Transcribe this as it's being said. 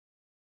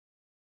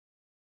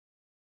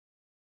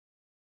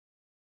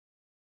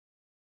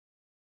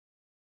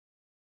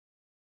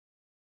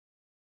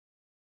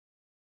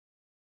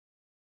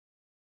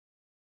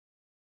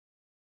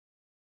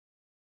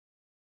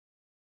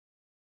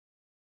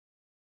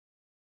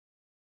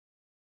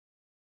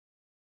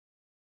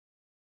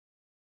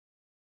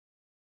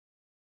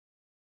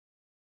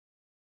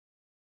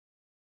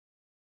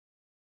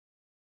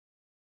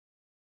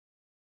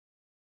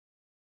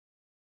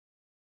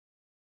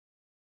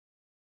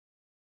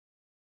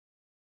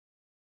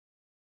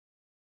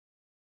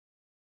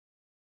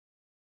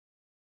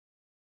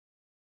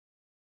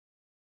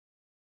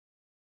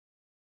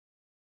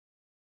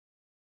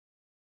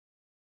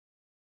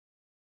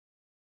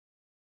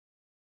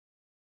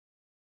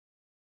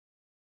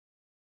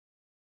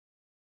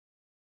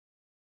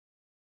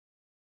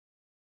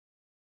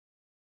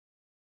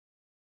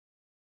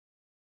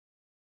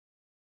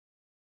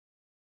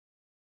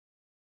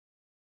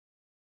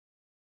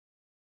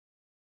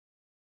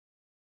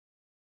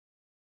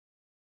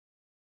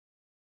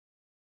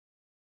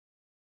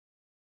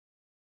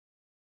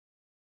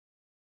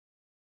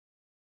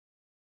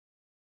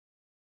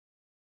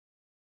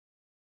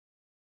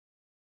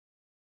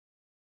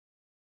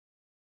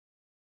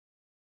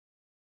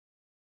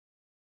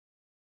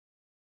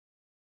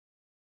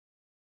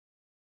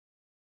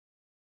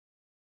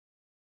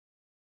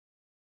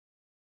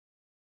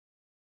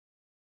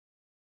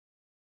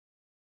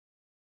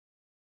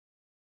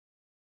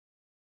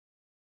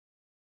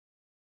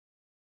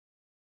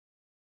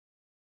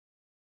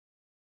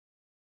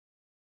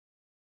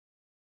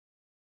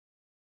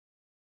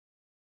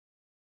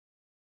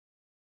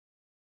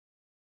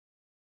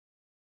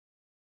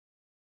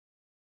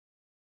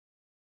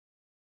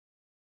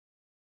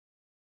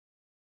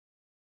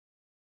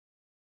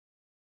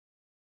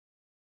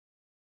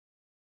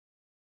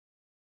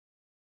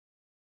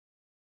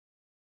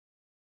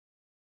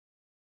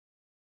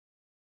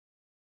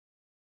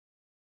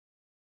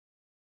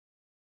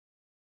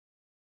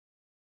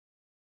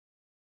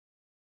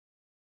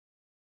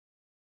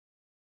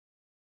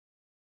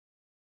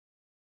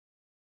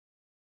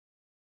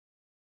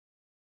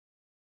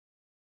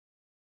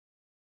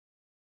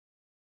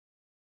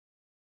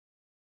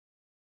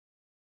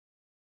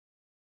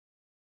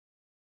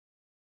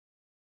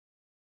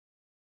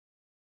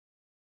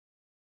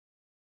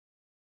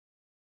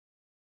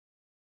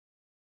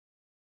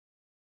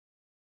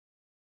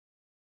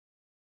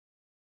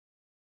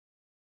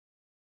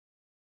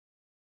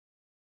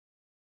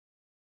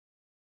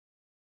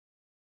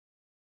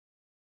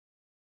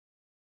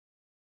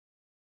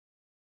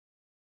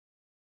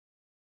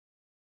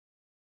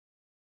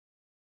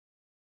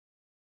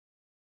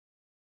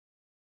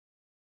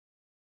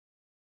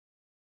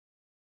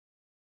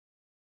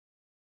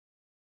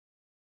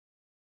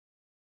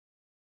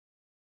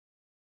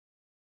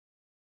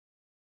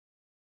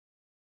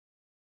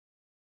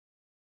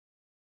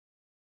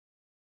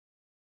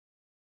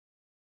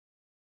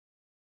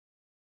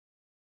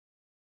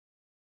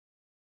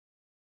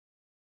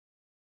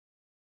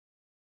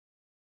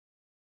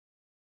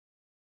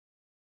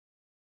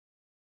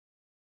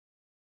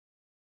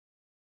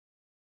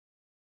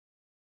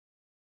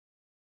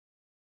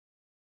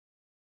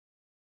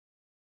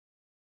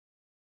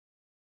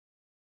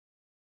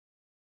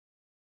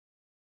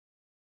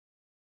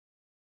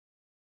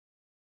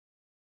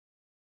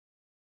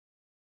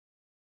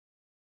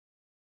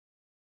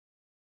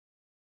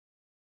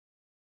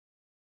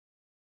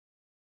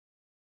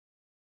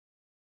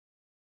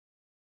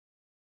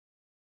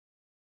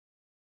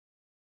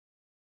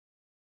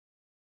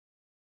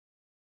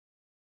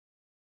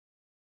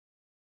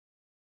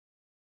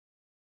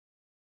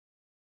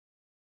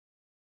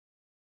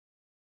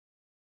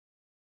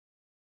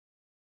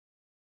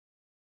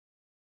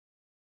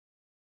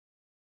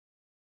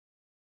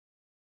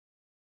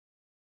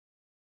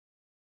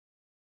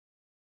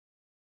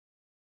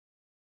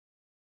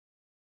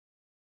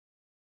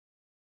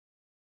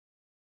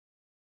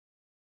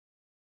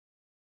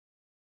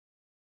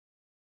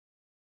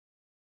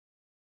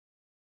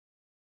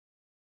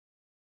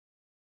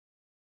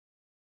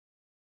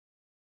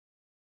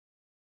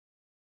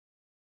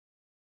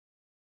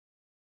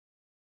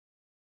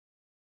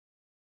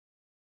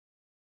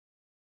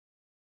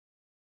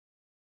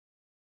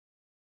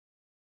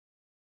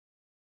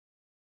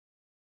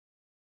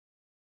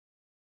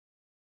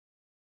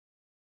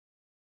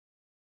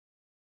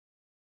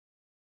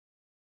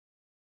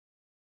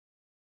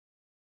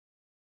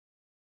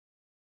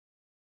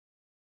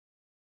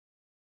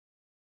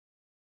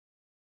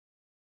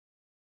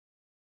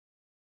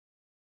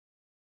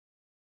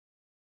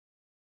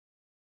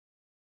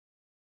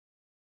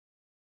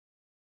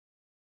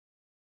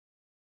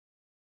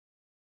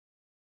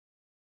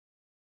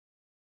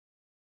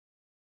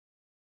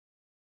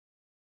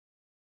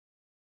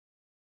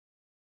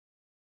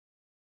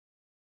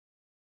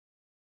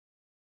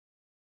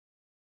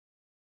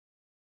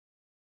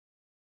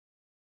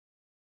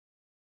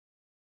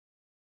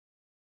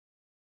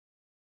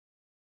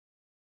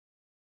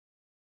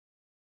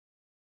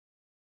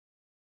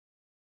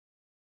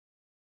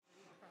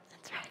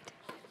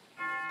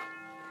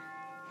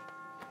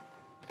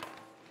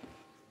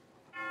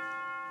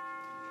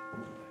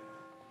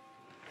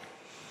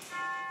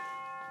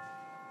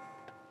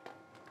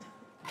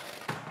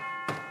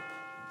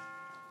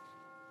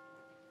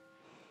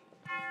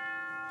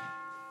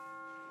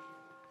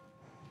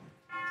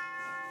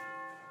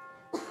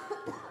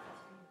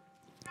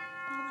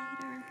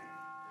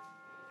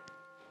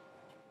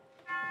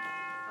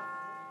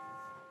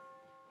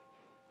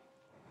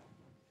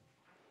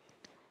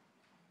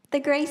The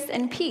grace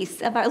and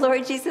peace of our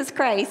Lord Jesus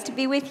Christ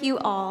be with you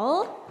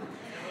all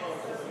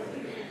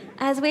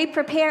as we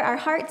prepare our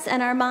hearts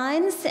and our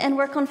minds and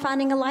work on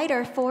finding a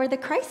lighter for the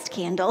Christ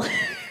candle.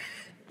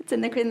 It's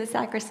in the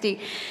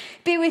sacristy.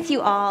 Be with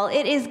you all.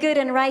 It is good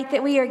and right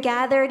that we are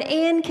gathered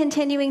and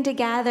continuing to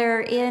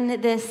gather in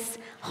this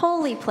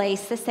holy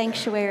place, the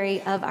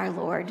sanctuary of our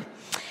Lord.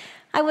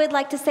 I would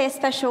like to say a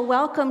special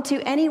welcome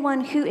to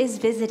anyone who is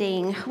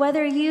visiting,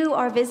 whether you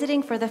are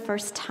visiting for the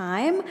first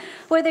time,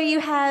 whether you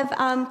have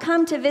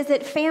come to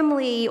visit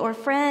family or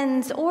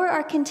friends, or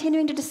are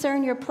continuing to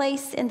discern your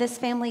place in this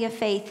family of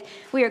faith.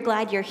 We are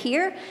glad you're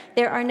here.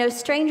 There are no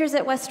strangers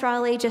at West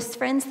Raleigh, just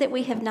friends that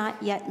we have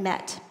not yet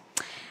met.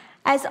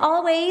 As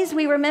always,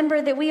 we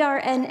remember that we are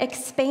an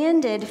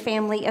expanded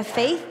family of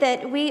faith,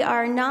 that we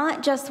are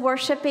not just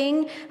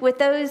worshiping with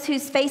those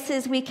whose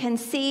faces we can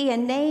see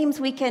and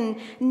names we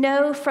can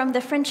know from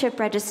the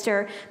friendship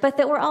register, but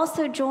that we're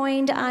also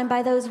joined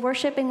by those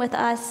worshiping with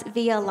us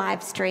via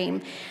live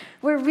stream.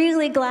 We're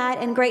really glad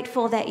and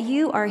grateful that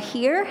you are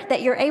here,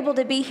 that you're able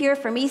to be here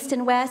from east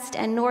and west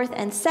and north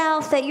and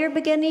south, that you're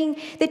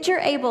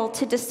able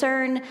to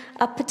discern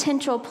a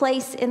potential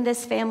place in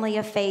this family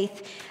of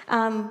faith.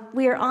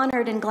 We are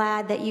honored and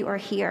glad that you are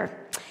here.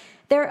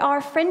 There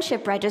are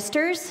friendship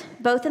registers,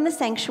 both in the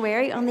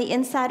sanctuary on the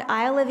inside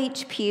aisle of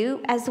each pew,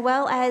 as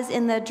well as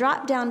in the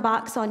drop-down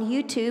box on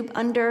YouTube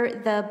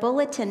under the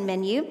bulletin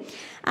menu.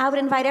 I would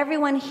invite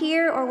everyone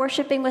here or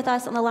worshiping with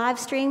us on the live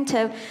stream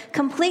to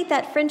complete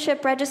that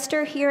friendship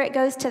register. Here it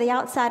goes to the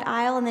outside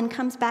aisle and then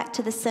comes back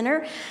to the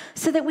center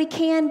so that we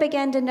can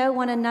begin to know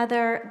one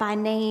another by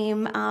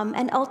name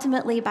and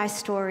ultimately by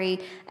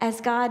story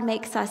as God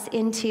makes us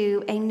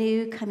into a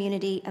new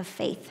community of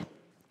faith.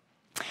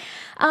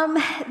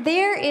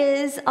 There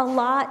is a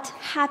lot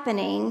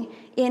happening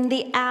in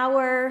the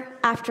hour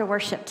after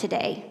worship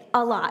today,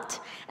 a lot.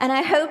 And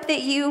I hope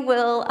that you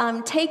will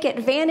take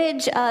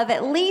advantage of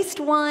at least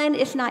one,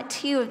 if not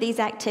two, of these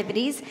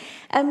activities.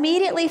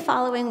 Immediately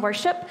following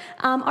worship,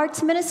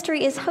 Arts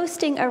Ministry is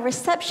hosting a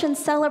reception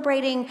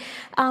celebrating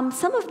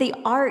some of the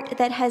art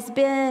that has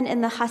been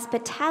in the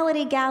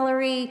hospitality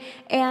gallery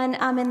and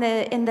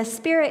in the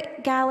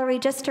spirit gallery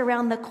just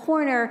around the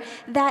corner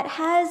that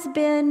has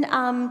been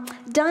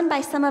done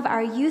by some of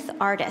our youth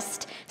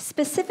artists,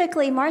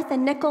 specifically Martha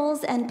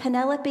Nichols and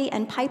Penelope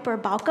and Piper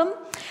Balcom.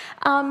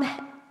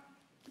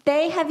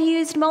 They have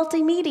used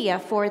multimedia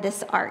for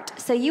this art,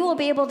 so you will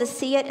be able to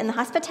see it in the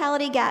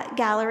hospitality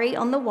gallery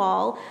on the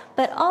wall,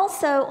 but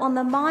also on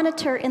the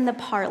monitor in the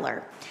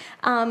parlor.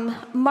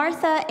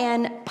 Martha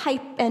and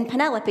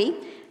Penelope,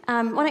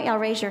 why don't y'all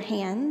raise your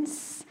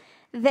hands?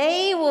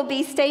 They will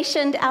be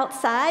stationed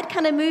outside,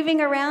 kind of moving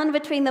around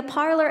between the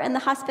parlor and the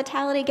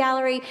hospitality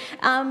gallery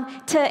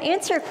to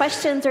answer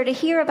questions or to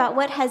hear about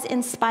what has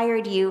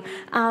inspired you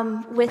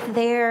with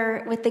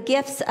the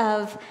gifts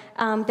of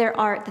their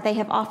art that they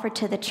have offered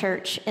to the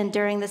church and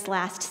during this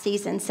last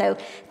season. So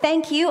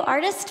thank you,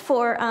 artists,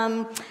 for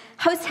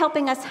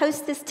helping us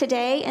host this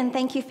today, and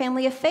thank you,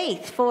 Family of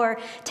Faith, for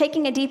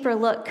taking a deeper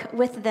look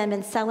with them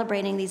and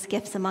celebrating these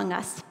gifts among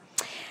us.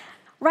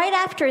 Right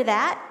after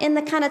that, in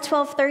the kind of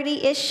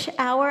 12:30-ish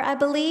hour, I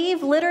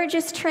believe,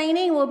 liturgist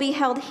training will be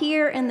held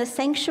here in the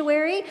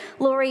sanctuary.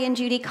 Lori and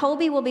Judy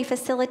Colby will be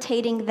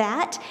facilitating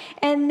that.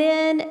 And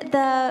then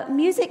the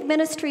Music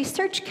Ministry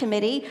Search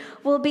Committee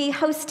will be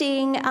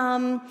hosting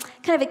kind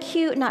of a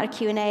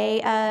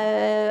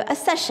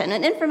session,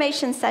 an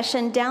information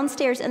session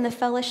downstairs in the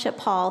fellowship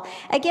hall.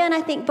 Again,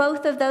 I think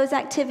both of those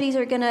activities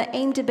are going to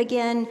aim to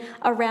begin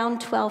around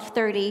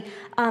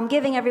 12:30,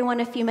 giving everyone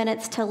a few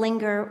minutes to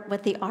linger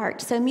with the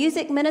art. So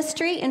music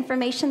ministry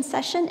information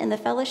session in the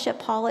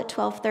fellowship hall at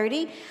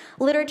 12:30.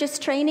 Liturgist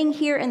training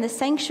here in the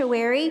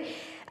sanctuary.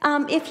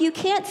 If you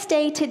can't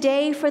stay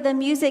today for the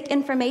music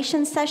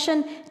information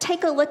session,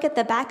 take a look at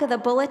the back of the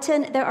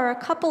bulletin. There are a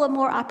couple of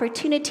more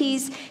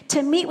opportunities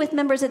to meet with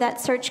members of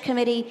that search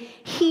committee,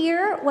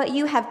 hear what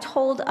you have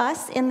told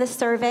us in the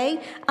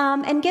survey,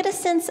 and get a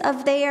sense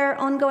of their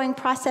ongoing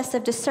process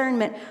of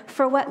discernment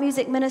for what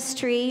music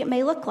ministry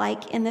may look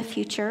like in the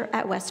future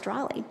at West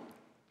Raleigh.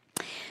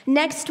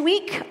 Next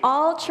week,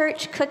 all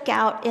church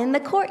cookout in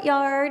the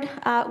courtyard,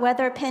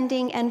 weather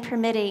pending and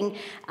permitting.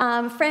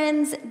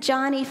 Friends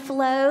Johnny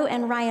Flo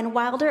and Ryan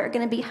Wilder are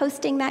going to be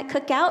hosting that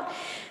cookout.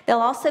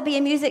 There'll also be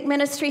a music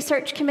ministry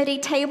search committee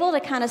table to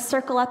kind of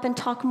circle up and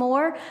talk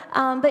more,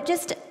 but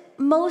just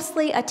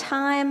mostly a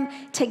time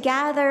to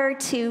gather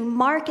to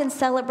mark and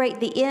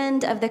celebrate the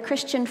end of the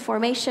Christian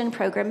Formation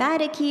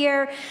programmatic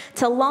year,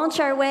 to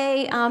launch our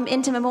way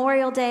into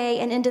Memorial Day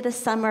and into the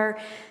summer,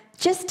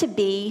 just to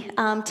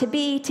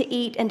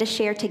eat, and to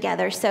share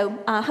together. So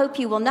I hope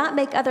you will not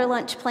make other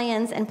lunch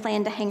plans and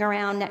plan to hang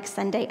around next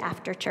Sunday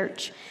after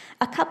church.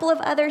 A couple of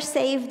other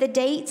save the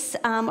dates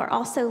are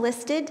also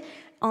listed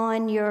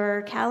on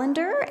your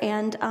calendar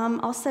and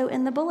also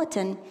in the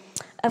bulletin.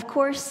 Of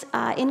course,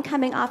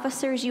 incoming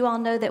officers, you all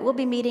know that we'll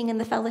be meeting in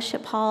the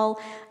fellowship hall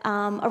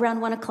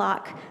around 1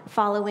 o'clock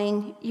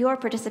following your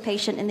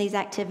participation in these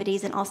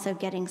activities and also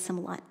getting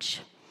some lunch.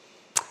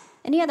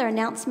 Any other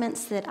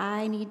announcements that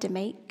I need to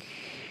make?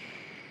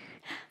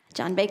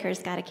 John Baker's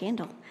got a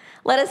candle.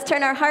 Let us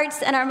turn our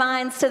hearts and our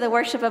minds to the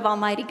worship of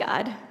Almighty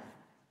God. I'll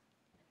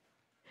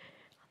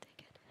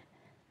take it.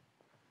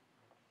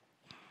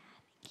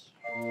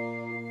 Thank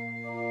you.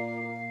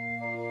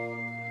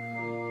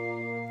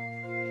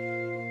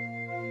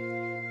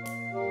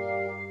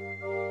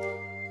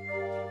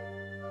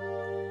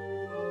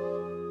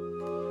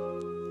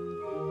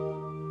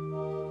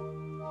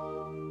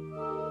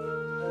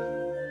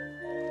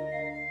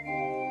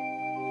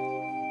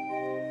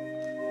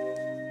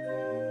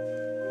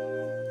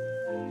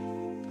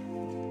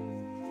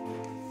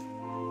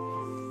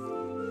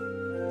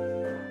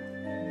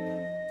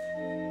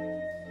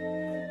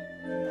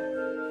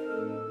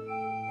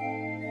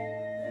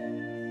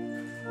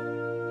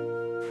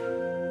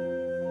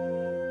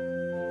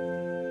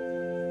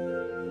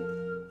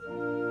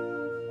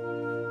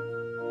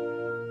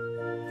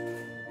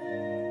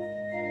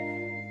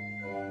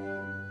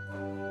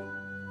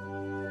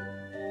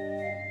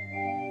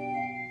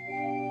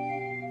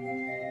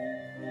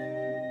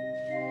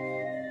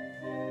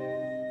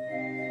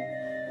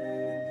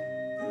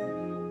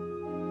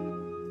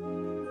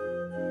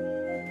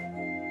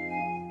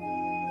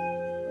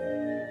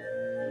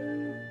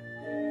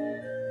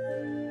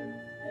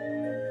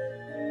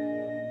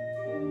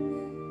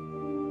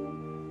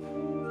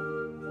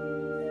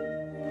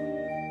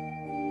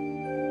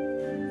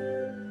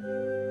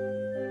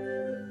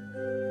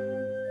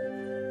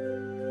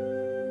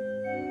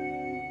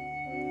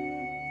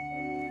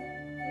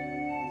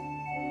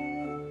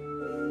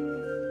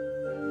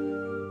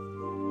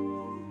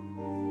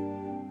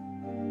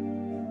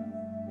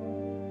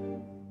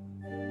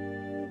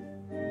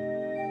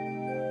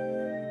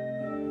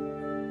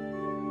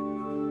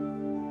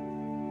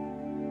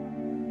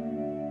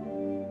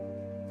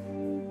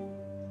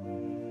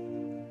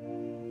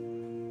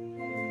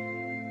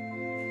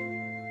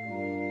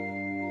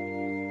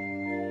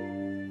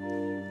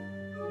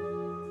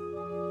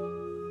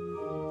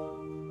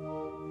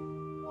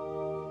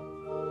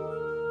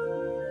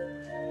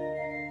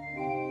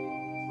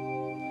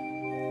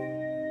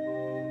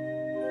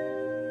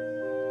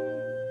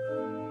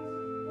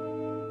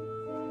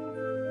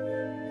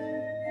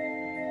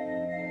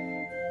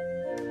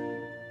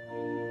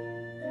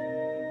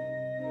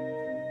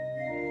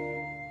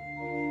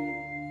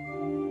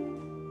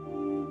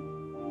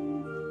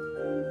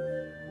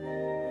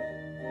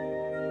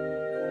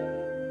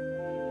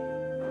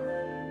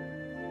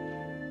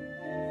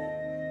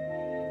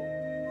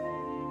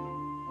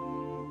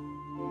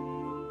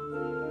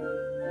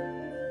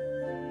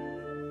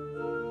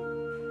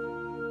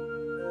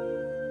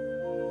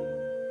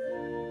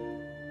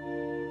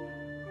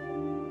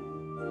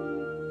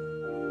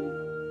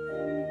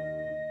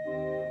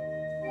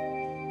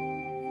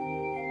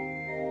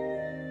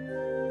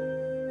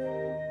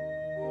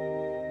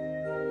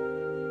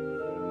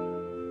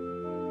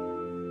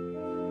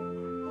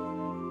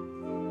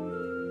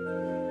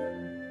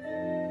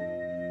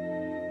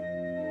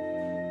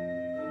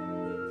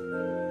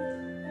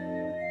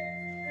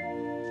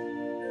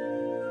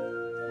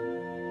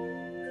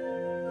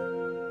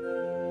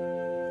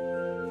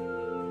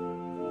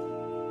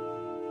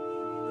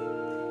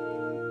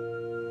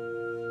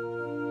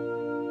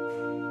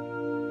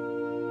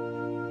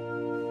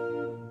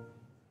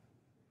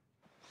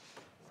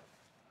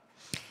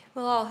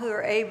 Will all who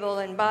are able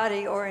in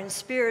body or in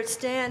spirit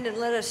stand and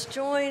let us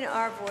join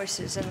our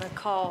voices in the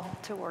call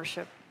to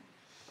worship.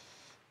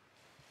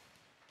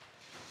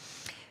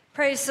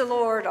 Praise the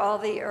Lord, all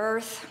the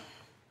earth.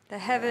 The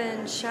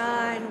heavens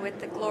shine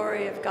with the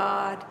glory of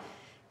God.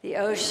 The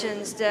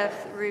ocean's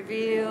depth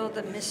reveal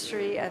the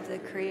mystery of the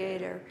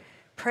Creator.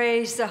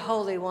 Praise the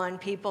Holy One,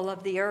 people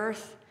of the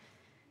earth,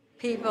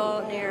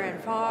 people near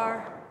and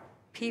far,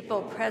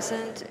 people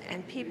present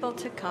and people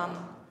to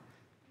come,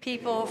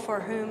 people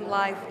for whom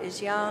life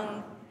is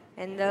young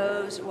and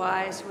those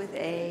wise with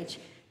age.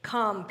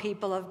 Come,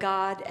 people of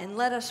God, and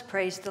let us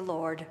praise the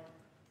Lord.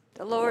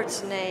 The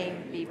Lord's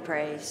name be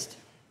praised.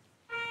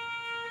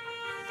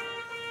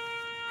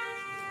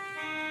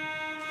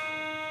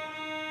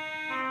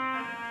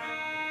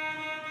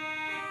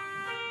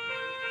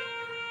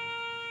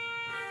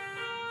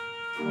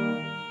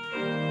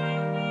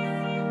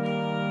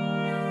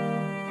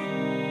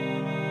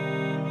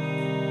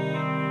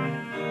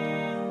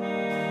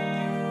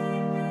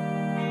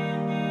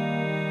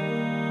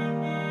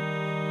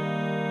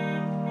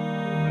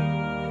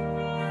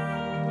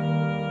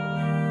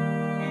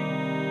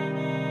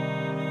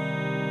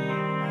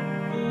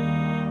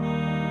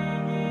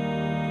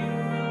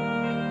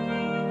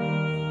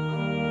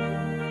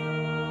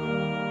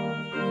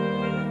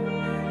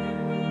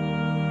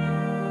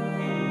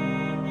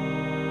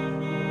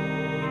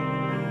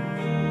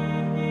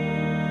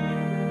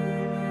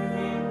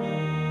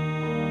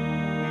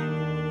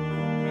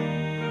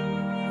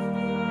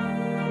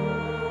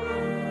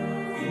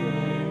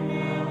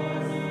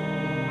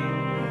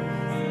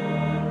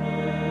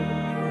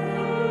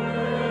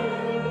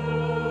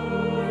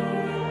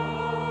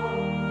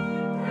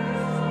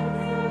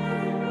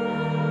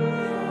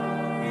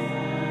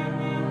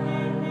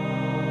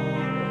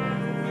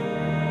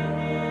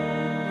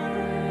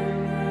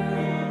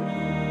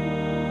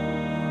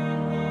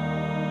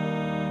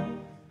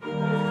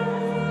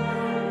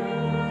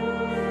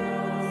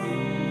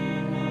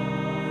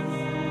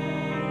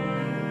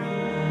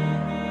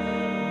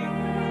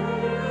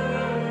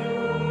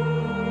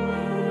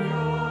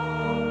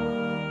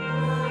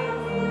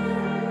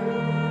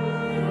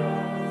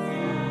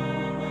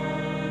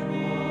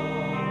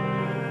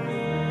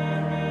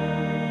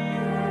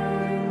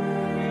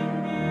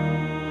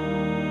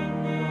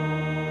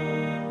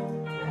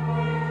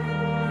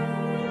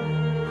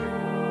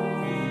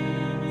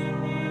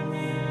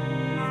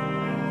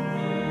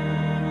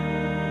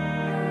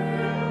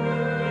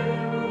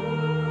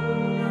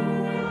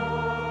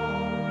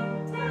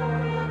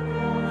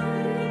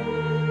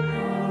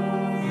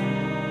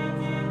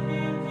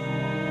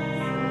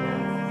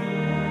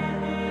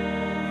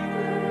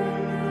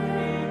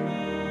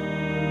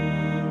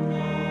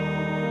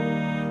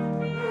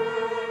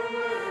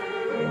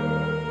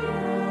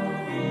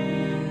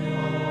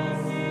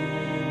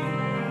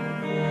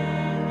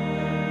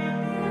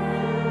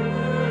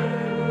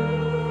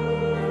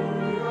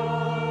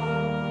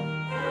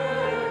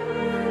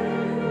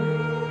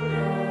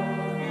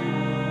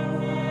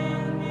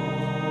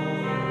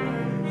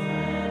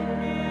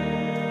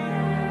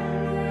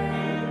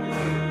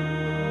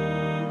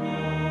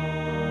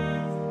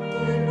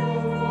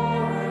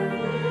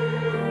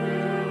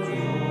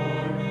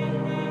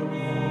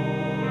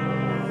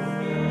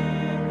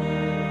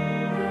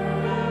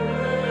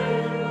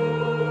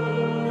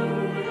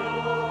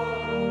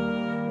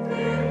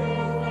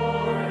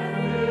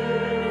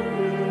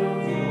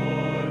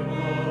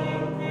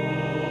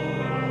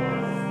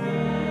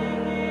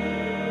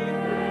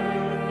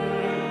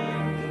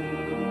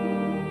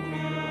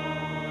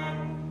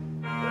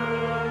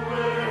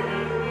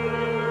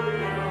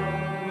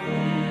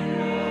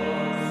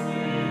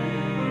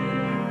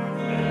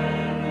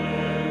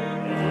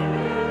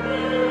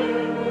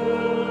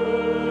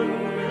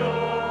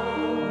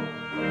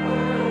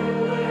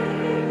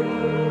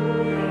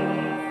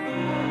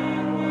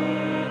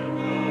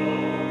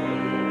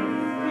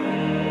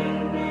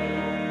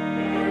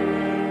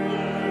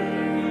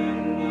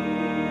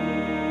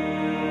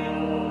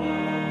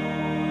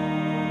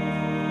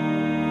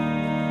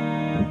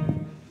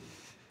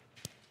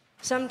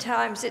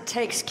 Sometimes it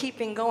takes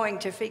keeping going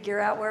to figure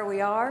out where we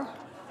are.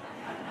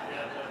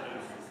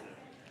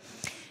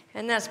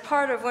 And that's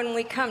part of when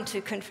we come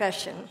to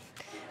confession.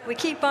 We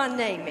keep on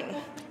naming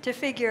to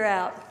figure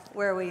out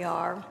where we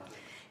are.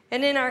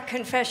 And in our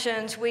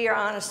confessions, we are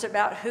honest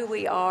about who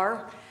we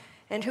are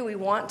and who we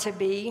want to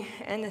be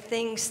and the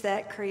things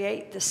that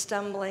create the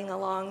stumbling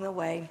along the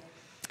way.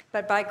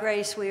 But by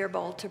grace, we are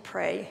bold to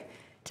pray,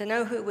 to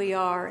know who we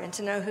are and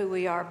to know who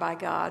we are by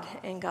God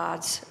and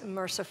God's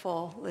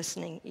merciful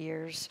listening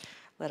ears.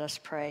 Let us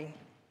pray.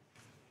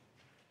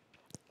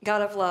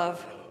 God of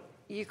love,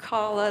 you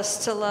call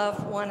us to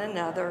love one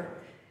another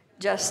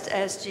just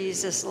as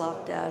Jesus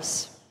loved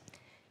us.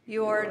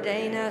 You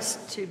ordain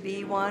us to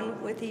be one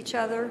with each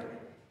other,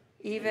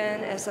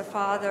 even as the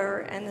Father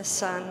and the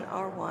Son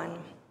are one.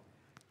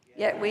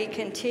 Yet we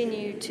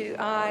continue to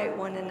eye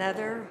one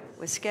another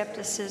with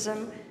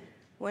skepticism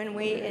when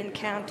we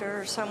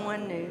encounter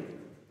someone new,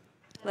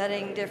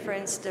 letting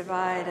difference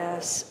divide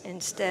us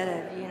instead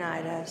of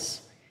unite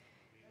us.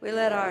 We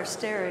let our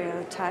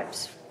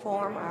stereotypes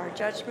form our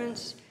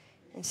judgments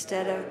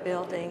instead of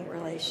building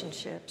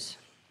relationships.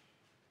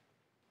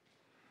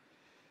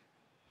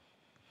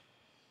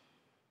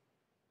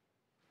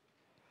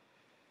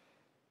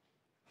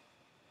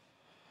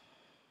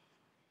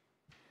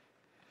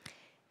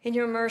 In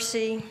your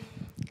mercy,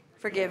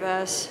 forgive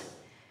us.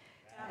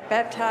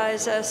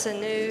 Baptize us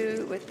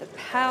anew with the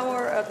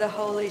power of the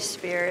Holy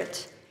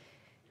Spirit.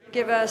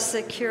 Give us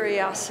the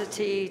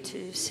curiosity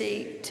to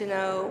seek to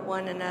know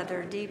one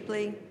another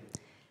deeply,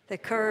 the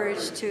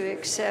courage to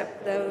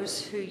accept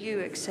those who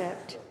you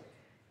accept,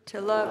 to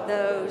love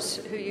those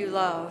who you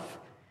love,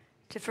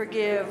 to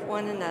forgive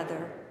one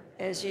another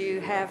as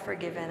you have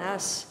forgiven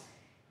us,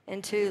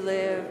 and to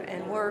live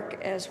and work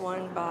as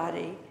one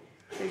body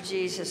through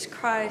Jesus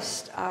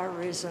Christ, our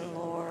risen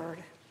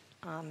Lord.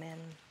 Amen.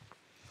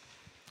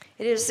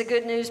 It is the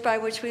good news by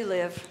which we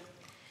live,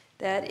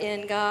 that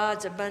in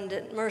God's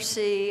abundant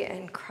mercy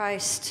and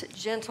Christ's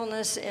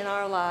gentleness in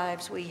our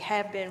lives, we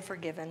have been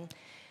forgiven.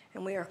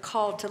 And we are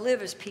called to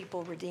live as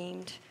people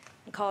redeemed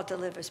and called to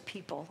live as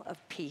people of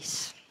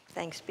peace.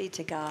 Thanks be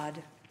to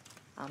God.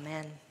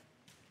 Amen.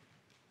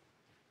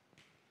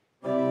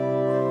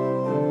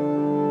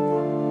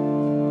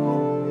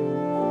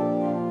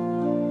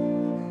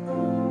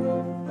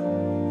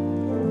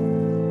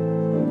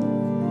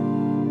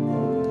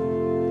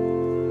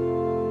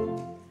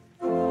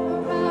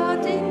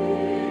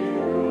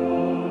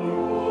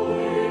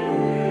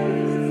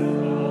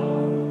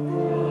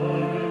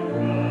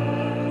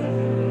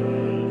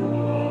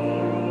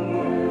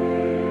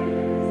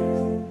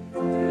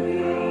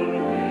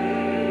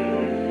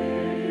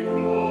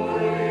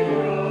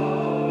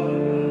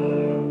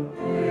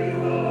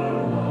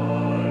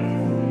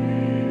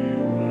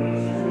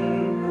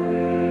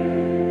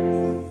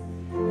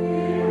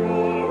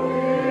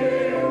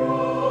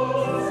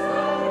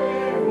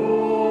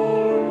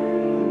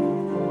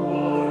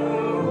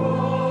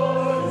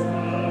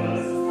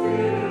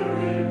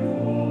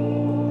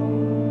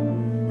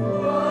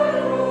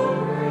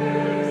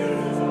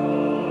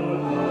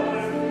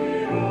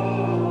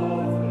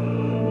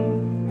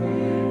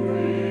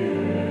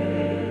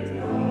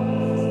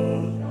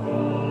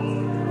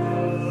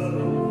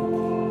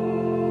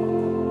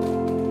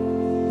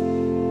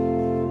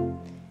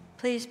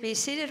 Please be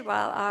seated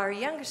while our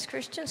youngest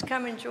Christians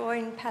come and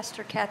join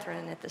Pastor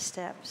Catherine at the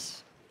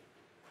steps.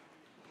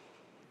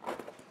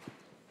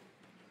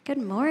 Good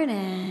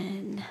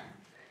morning.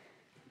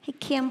 Hey,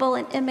 Campbell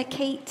and Emma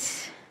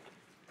Kate.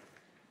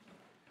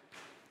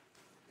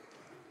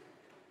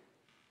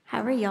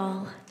 How are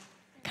y'all?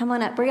 Come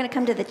on up. We're going to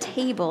come to the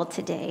table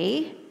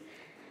today.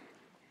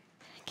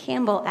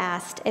 Campbell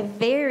asked a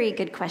very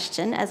good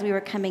question as we were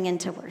coming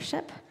into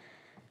worship.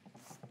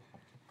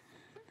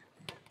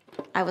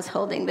 I was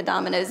holding the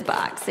dominoes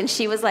box, and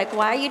she was like,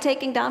 why are you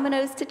taking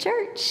dominoes to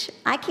church?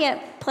 I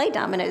can't play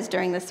dominoes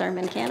during the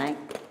sermon, can I?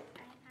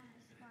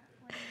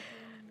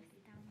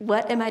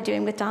 What am I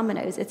doing with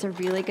dominoes? It's a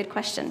really good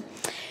question.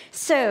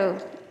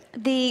 So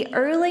the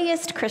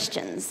earliest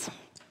Christians,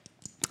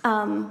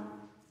 the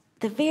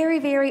very,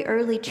 very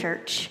early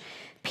church,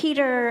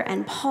 Peter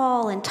and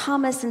Paul and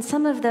Thomas and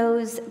some of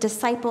those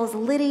disciples,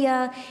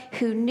 Lydia,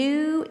 who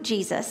knew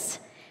Jesus,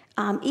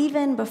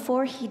 even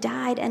before he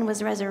died and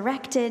was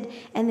resurrected,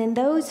 and then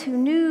those who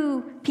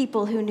knew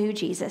people who knew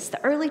Jesus,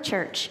 the early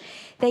church,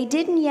 they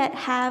didn't yet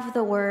have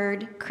the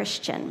word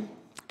Christian.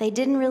 They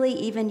didn't really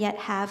even yet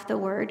have the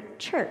word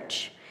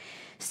church.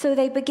 So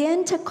they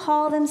began to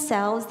call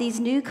themselves these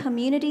new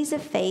communities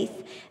of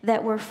faith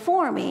that were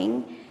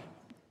forming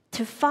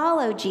to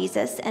follow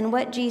Jesus and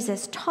what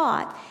Jesus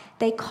taught.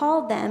 They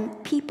called them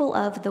people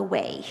of the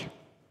way,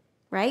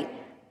 right?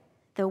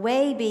 The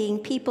way being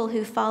people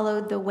who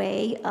followed the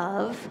way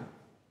of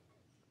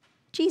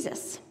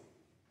Jesus,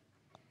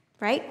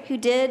 right? Who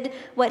did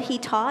what he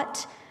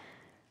taught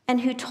and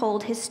who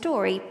told his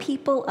story,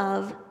 people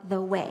of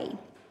the way.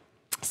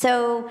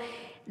 So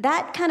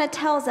that kind of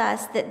tells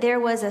us that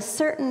there was a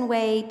certain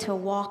way to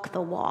walk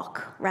the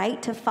walk,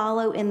 right? To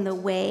follow in the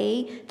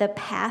way, the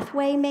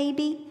pathway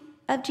maybe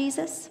of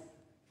Jesus.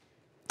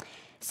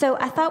 So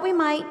I thought we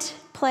might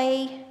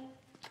play.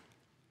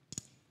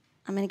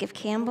 I'm going to give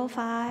Campbell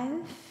 5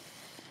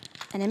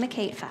 and Emma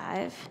Kate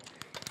 5.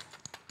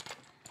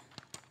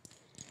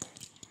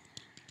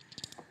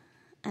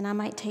 And I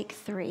might take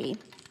 3.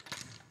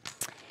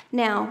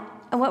 Now,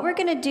 what we're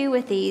going to do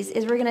with these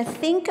is we're going to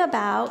think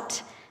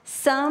about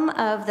some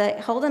of the,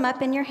 hold them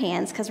up in your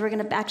hands because we're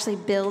going to actually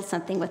build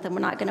something with them. We're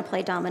not going to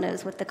play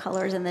dominoes with the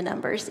colors and the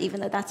numbers, even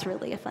though that's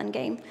really a fun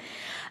game.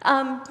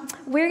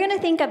 We're going to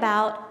think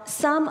about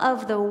some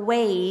of the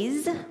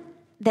ways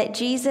that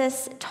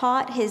Jesus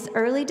taught his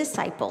early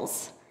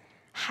disciples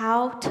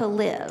how to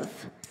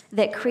live,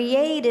 that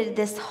created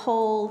this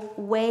whole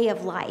way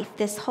of life,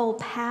 this whole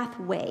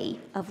pathway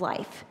of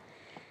life.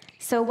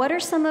 So what are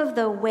some of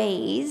the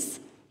ways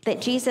that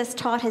Jesus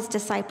taught his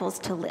disciples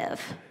to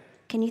live?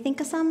 Can you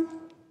think of some?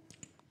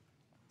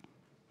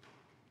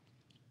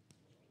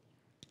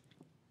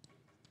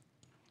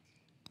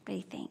 What do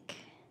you think?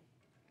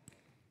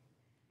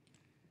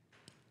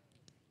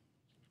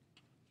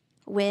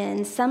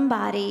 When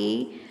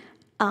somebody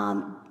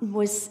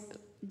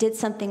did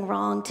something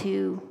wrong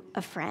to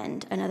a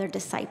friend, another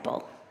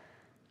disciple,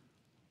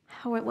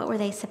 what were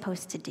they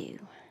supposed to do?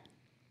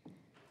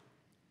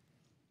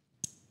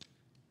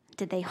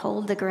 Did they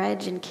hold the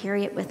grudge and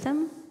carry it with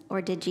them?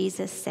 Or did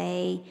Jesus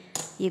say,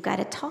 you've got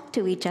to talk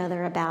to each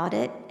other about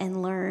it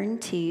and learn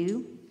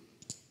to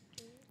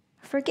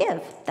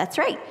forgive? That's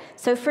right.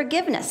 So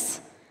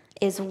forgiveness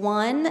is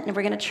one, and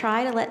we're going to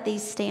try to let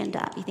these stand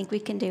up. You think we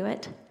can do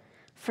it?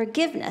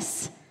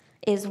 Forgiveness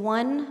is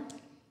one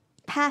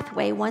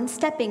pathway, one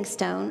stepping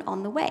stone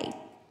on the way.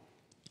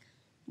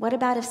 What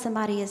about if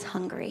somebody is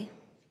hungry?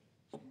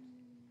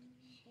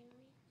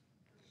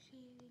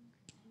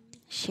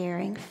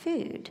 Sharing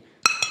food.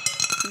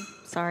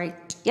 Sorry.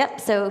 Yep,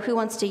 so who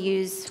wants to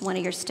use one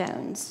of your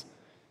stones?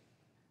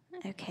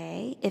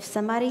 Okay, if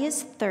somebody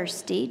is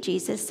thirsty,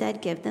 Jesus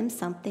said give them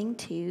something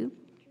to.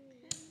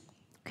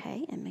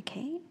 Okay, Emma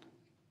Kate.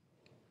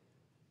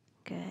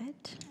 Good.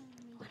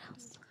 What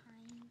else?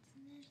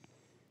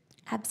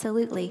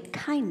 Absolutely,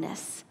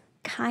 kindness.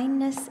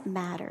 Kindness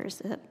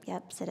matters.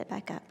 Yep, sit it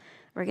back up.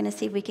 We're going to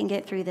see if we can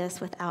get through this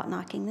without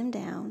knocking them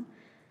down.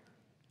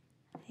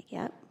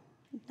 Yep,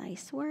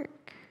 nice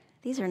work.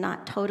 These are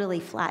not totally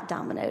flat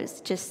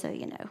dominoes, just so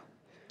you know.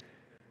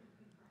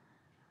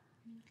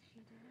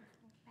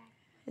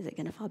 Is it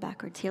going to fall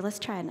backwards? Here, let's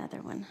try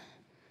another one.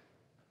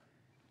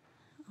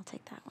 I'll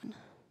take that one.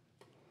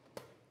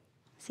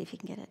 See if you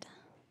can get it.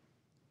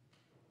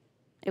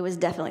 It was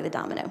definitely the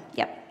domino.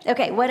 Yep.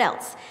 Okay, what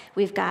else?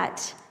 We've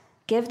got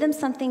give them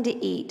something to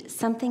eat,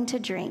 something to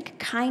drink.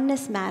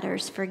 Kindness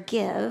matters,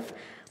 forgive.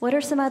 What are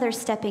some other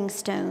stepping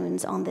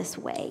stones on this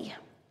way?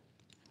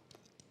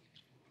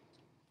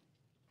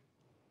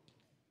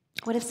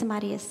 What if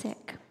somebody is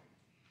sick?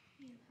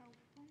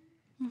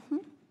 Mm-hmm.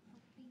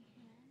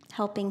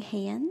 Helping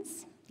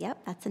hands.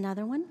 Yep, that's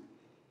another one.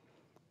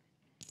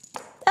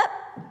 Oh,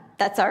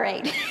 that's all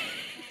right.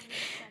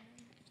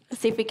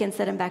 Let's see if we can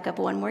set them back up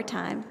one more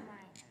time.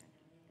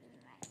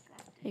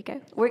 There you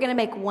go. We're going to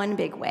make one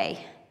big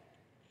way.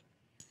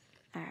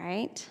 All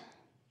right.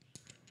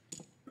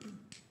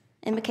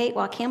 And Kate,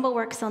 while Campbell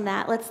works on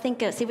that, let's see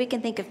if we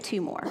can think of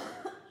 2 more.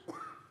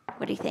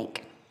 What do you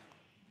think?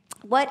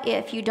 What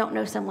if you don't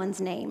know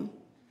someone's name?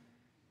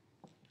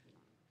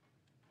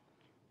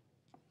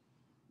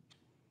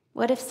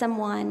 What if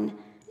someone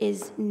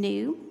is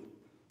new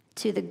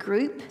to the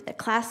group, the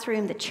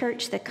classroom, the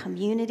church, the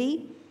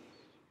community,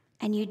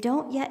 and you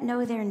don't yet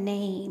know their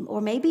name,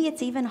 or maybe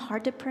it's even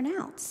hard to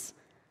pronounce?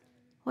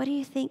 What do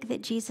you think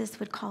that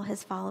Jesus would call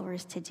his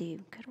followers to do?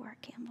 Good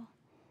work, Campbell.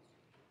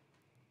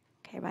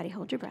 Okay, everybody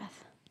hold your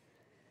breath.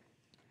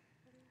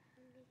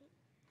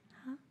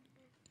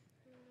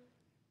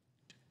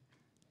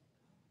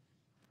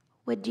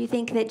 Do you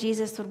think that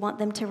Jesus would want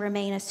them to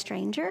remain a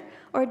stranger?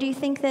 Or do you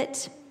think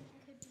that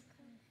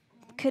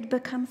could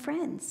become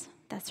friends?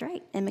 That's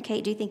right. And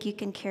Kate, do you think you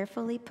can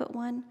carefully put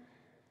one?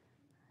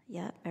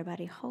 Yep,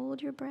 everybody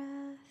hold your breath.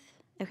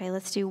 Okay,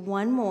 let's do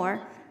one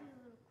more.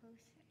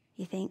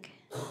 You think?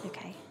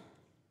 Okay.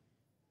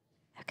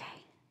 Okay.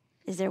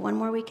 Is there one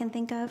more we can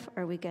think of,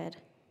 or are we good?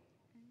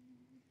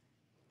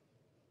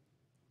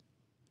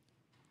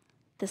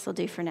 This will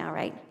do for now,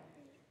 right?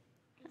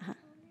 Uh-huh.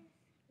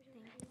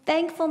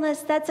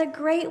 Thankfulness, that's a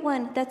great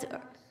one. That's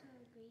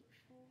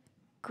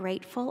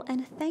grateful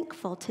and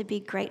thankful, to be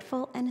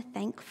grateful and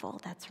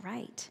thankful. That's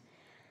right.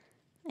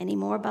 Any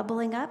more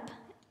bubbling up?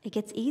 It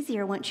gets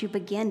easier once you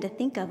begin to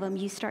think of them.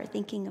 You start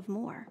thinking of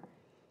more.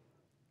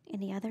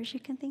 Any others you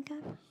can think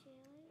of?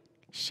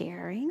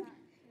 Sharing.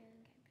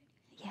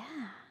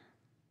 Yeah.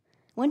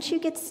 Once you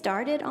get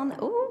started on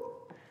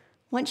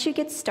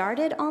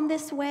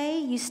this way,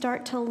 you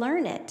start to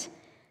learn it.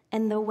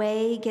 And the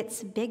way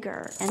gets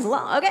bigger and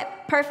long. Okay,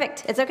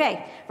 perfect. It's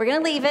okay. We're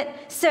going to leave it.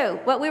 So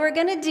what we were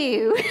going to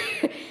do,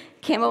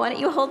 Campbell, why don't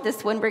you hold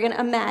this one? We're going to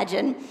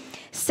imagine.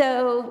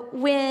 So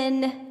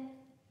when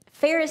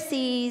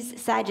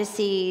Pharisees,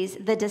 Sadducees,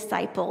 the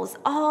disciples,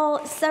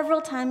 all several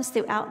times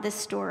throughout this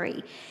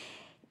story,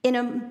 in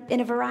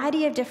a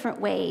variety of different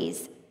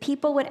ways,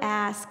 people would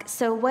ask,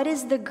 so what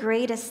is the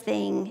greatest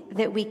thing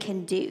that we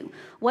can do?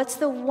 What's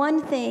the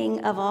one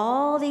thing of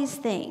all these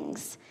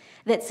things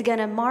that's going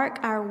to mark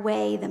our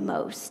way the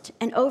most?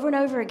 And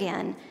over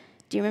again,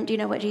 do you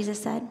know what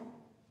Jesus said?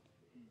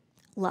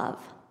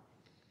 Love.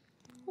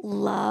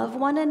 Love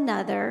one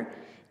another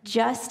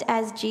just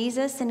as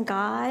Jesus and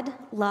God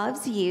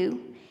loves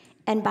you.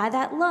 And by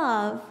that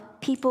love,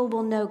 people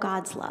will know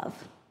God's love.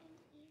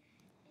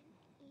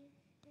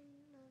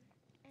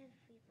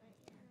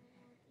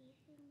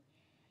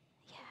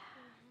 Yeah.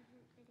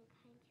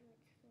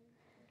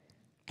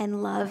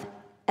 And love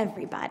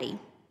everybody.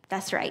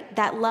 That's right.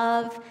 That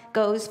love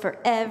goes for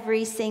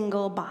every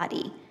single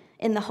body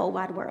in the whole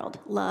wide world.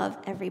 Love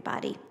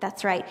everybody.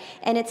 That's right.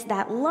 And it's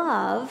that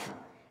love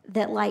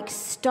that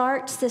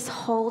starts this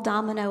whole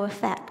domino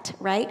effect,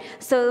 right?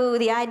 So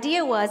the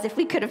idea was if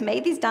we could have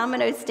made these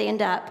dominoes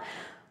stand up,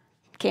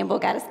 Campbell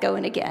got us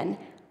going again.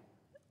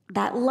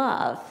 That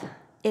love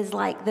is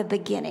like the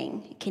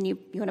beginning. You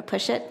want to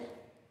push it?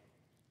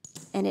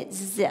 And it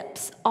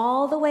zips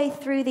all the way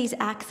through these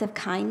acts of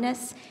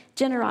kindness,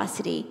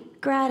 generosity,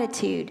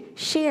 gratitude,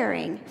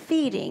 sharing,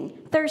 feeding,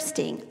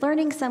 thirsting,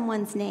 learning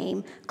someone's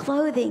name,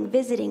 clothing,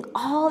 visiting,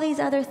 all these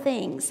other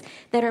things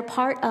that are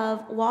part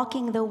of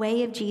walking the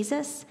way of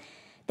Jesus.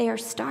 They are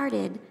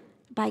started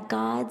by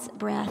God's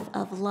breath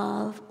of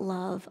love,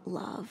 love,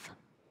 love.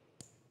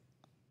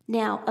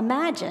 Now,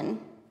 imagine,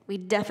 we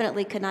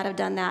definitely could not have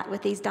done that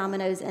with these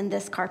dominoes and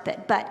this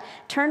carpet, but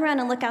turn around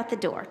and look out the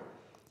door.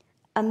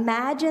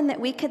 Imagine that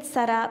we could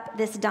set up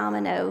this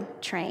domino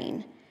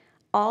train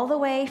all the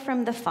way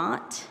from the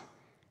font,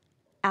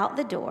 out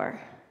the door,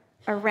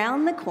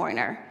 around the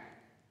corner,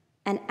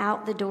 and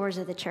out the doors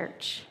of the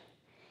church.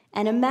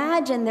 And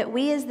imagine that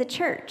we as the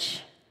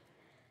church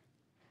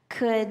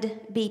could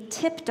be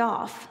tipped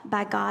off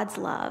by God's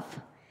love,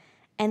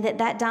 and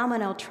that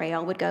domino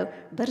trail would go,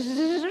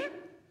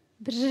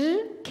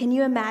 can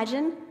you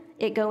imagine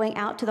it going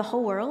out to the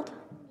whole world?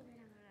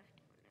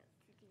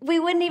 We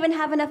wouldn't even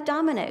have enough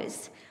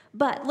dominoes.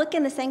 But look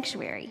in the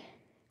sanctuary.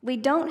 We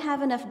don't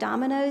have enough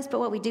dominoes, but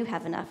what we do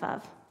have enough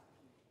of?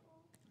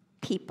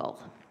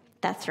 People.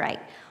 That's right.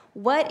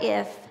 What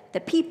if the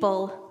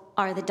people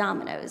are the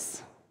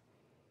dominoes?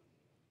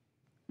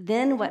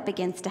 Then what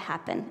begins to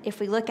happen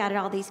if we look at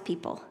all these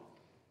people?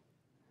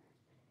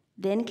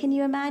 Then can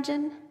you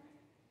imagine?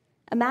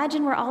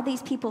 Imagine where all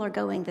these people are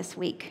going this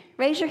week.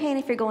 Raise your hand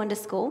if you're going to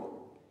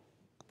school,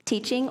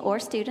 teaching or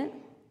student.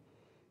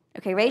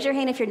 Okay, raise your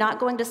hand if you're not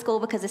going to school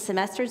because the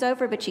semester's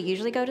over, but you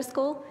usually go to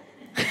school.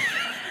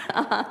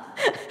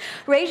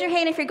 Raise your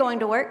hand if you're going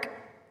to work.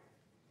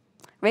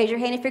 Raise your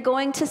hand if you're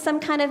going to some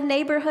kind of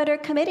neighborhood or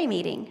committee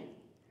meeting.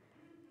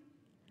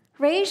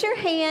 Raise your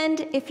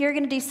hand if you're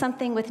going to do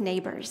something with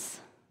neighbors.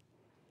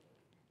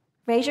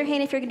 Raise your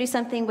hand if you're going to do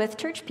something with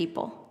church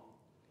people.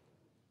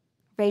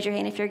 Raise your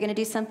hand if you're going to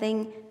do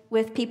something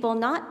with people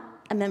not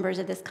members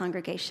of this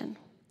congregation.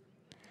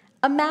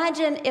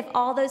 Imagine if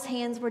all those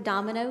hands were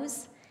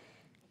dominoes,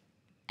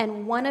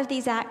 and one of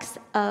these acts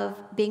of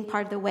being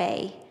part of the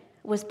way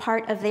was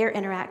part of their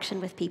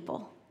interaction with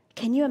people.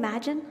 Can you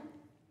imagine?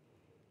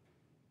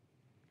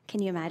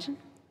 Can you imagine?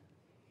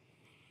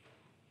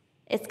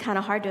 It's kind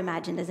of hard to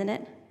imagine, isn't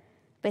it?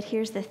 But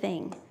here's the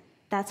thing.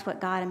 That's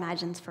what God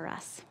imagines for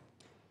us.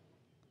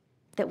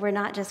 That we're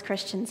not just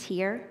Christians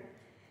here,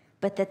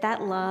 but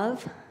that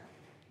love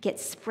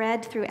gets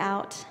spread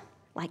throughout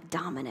like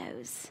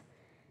dominoes.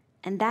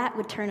 And that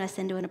would turn us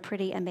into a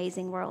pretty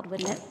amazing world,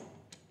 wouldn't it?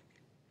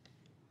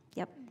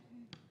 Yep.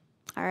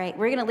 All right,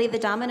 we're going to leave the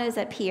dominoes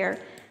up here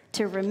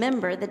to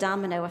remember the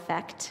domino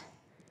effect.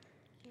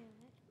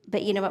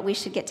 But you know what? We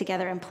should get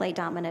together and play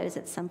dominoes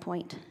at some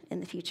point in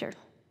the future.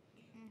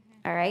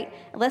 All right,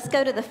 let's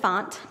go to the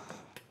font.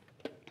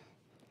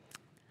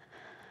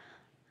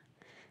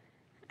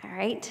 All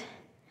right,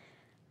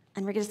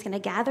 and we're just going to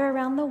gather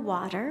around the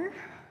water,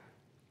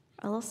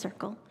 a little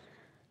circle,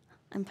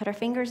 and put our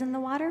fingers in the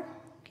water.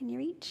 Can you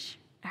reach?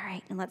 All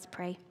right, and let's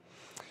pray.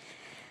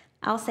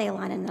 I'll say a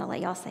line, and then I'll let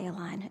y'all say a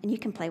line, and you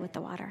can play with the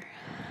water.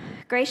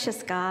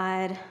 Gracious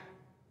God.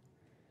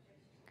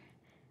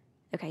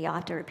 Okay, y'all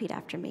have to repeat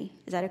after me.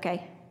 Is that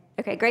okay?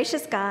 Okay,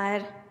 gracious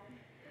God,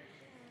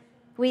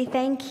 we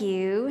thank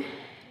you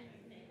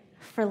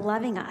for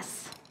loving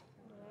us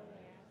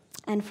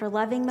and for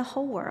loving the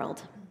whole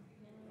world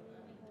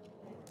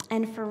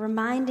and for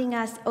reminding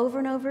us over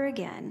and over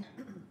again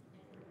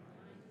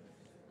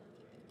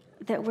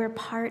that we're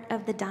part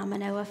of the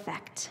domino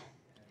effect,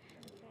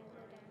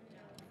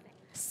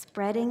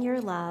 spreading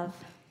your love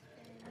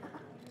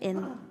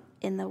in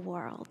the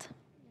world.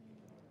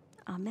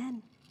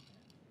 Amen.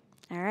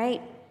 All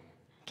right.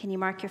 Can you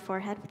mark your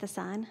forehead with a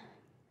sign?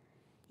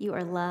 You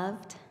are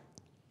loved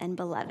and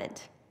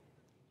beloved.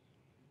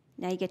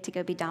 Now you get to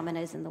go be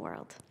dominoes in the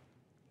world.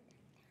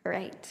 All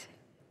right.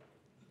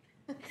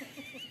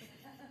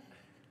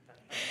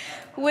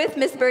 With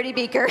Miss Birdie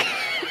Beaker.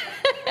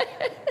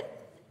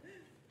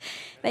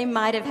 They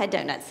might have had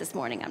donuts this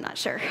morning, I'm not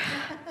sure.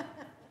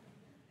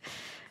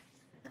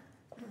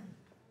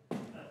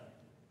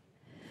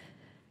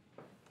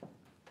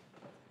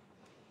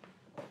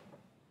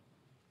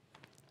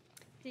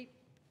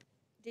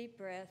 Deep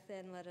breath,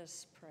 and let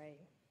us pray.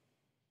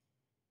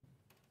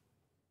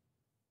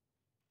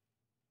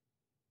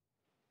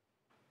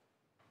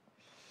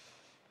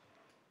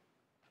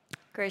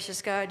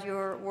 Gracious God,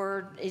 your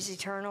word is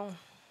eternal.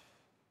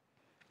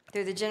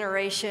 Through the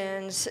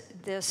generations,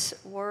 this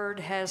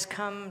word has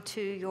come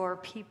to your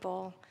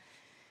people,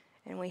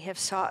 and we have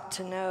sought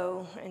to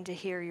know and to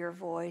hear your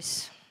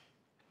voice.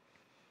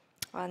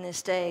 On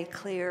this day,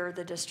 clear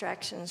the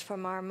distractions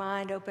from our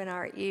mind, open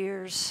our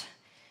ears,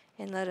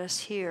 and let us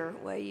hear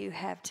what you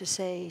have to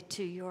say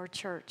to your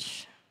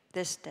church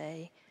this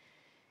day.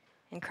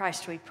 In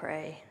Christ we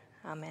pray.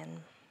 Amen.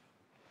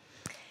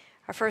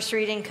 Our first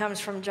reading comes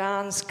from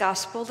John's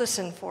Gospel.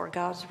 Listen for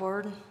God's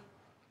word.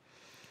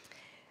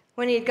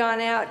 When he had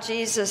gone out,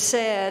 Jesus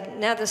said,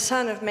 "Now the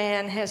Son of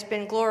Man has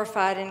been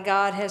glorified, and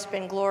God has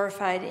been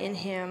glorified in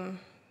him.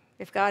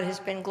 If God has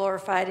been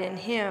glorified in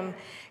him,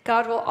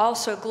 God will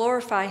also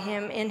glorify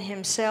him in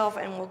himself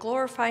and will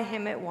glorify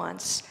him at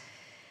once.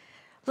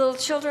 Little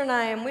children,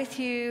 I am with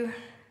you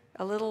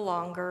a little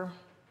longer.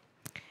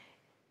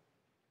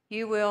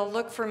 You will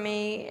look for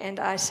me, and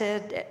as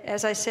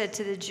I said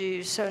to the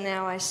Jews, so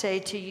now I say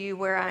to you,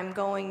 where I'm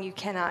going, you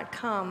cannot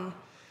come.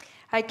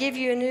 I give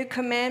you a new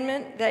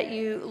commandment, that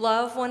you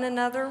love one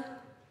another.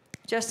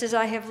 Just as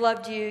I have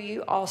loved you,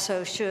 you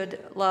also should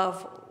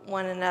love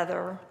one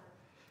another.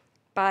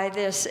 By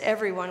this,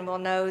 everyone will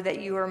know that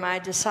you are my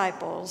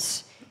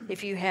disciples,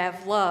 if you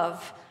have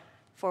love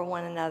for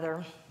one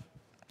another."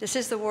 This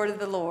is the word of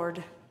the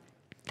Lord.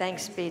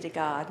 Thanks be to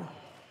God.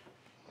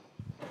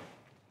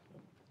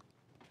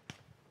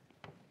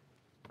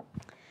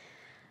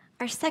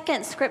 Our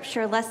second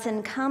scripture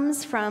lesson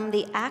comes from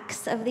the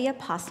Acts of the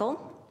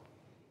Apostle,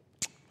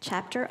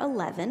 chapter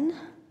 11,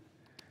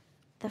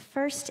 the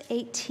first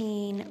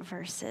 18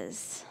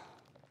 verses.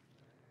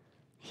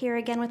 Hear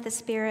again what the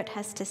Spirit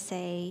has to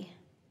say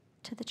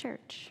to the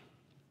church.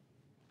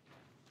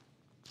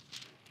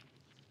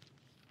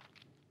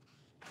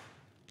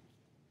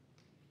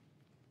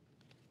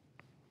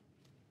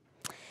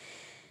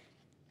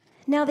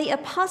 Now the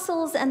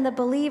apostles and the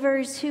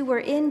believers who were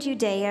in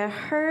Judea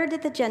heard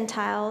that the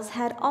Gentiles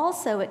had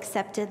also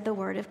accepted the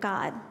word of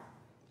God.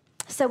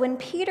 So when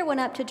Peter went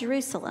up to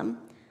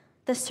Jerusalem,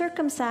 the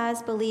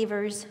circumcised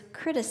believers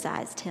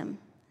criticized him,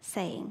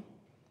 saying,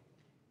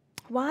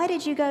 "Why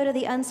did you go to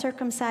the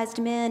uncircumcised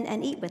men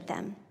and eat with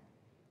them?"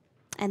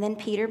 And then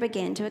Peter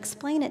began to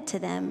explain it to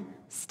them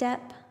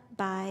step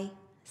by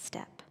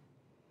step.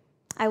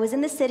 "I was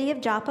in the city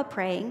of Joppa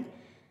praying,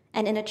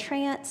 and in a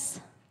trance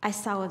I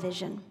saw a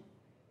vision.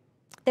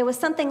 There was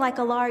something like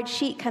a large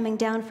sheet coming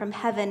down from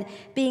heaven,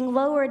 being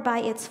lowered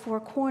by its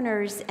four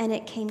corners, and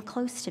it came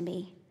close to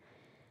me.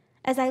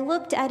 As I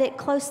looked at it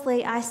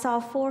closely, I saw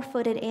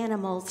four-footed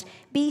animals,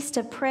 beasts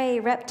of prey,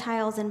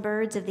 reptiles, and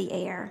birds of the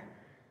air.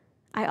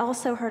 I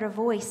also heard a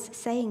voice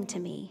saying to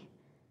me,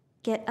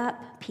 'Get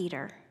up,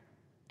 Peter,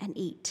 and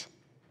eat.'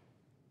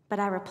 But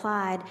I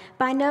replied,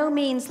 'By no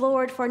means,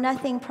 Lord, for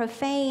nothing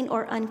profane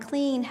or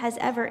unclean has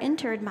ever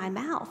entered my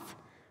mouth.'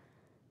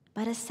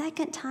 But a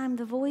second time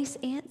the voice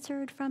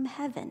answered from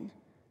heaven,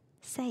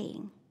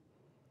 saying,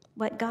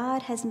 'What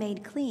God has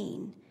made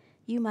clean,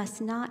 you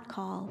must not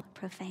call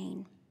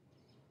profane.'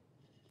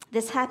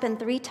 This happened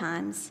 3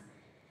 times,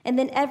 and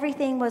then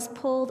everything was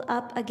pulled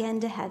up again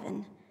to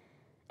heaven.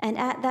 And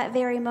at that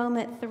very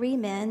moment, 3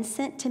 men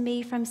sent to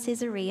me from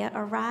Caesarea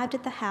arrived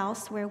at the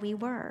house where we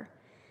were.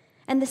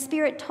 And the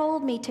Spirit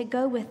told me to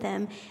go with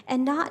them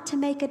and not to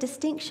make a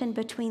distinction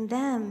between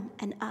them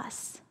and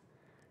us.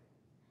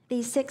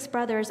 These 6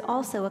 brothers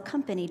also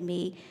accompanied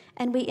me,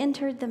 and we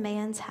entered the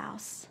man's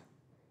house.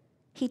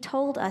 He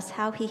told us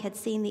how he had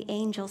seen the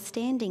angel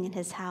standing in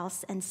his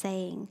house and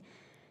saying,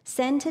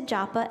 'Send to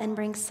Joppa and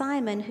bring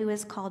Simon, who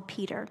is called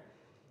Peter.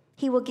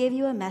 He will give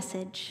you a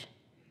message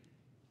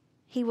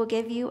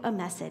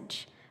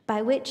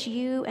by which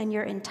you and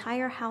your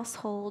entire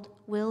household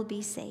will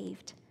be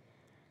saved.'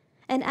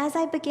 And as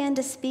I began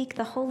to speak,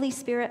 the Holy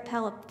Spirit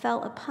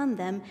fell upon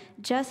them,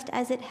 just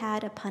as it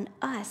had upon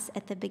us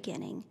at the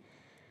beginning.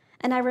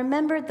 And I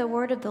remembered the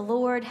word of the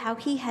Lord, how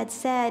he had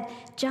said,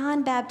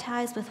 'John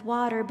baptized with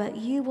water, but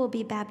you will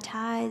be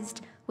baptized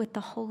with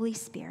the Holy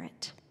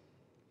Spirit.'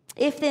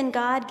 If then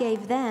God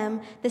gave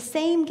them the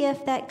same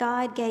gift that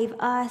God gave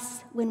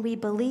us when we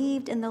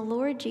believed in the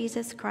Lord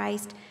Jesus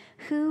Christ,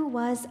 who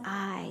was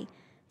I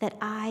that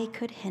I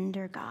could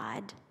hinder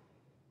God?"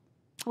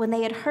 When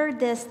they had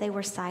heard this, they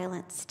were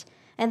silenced,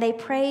 and they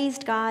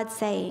praised God,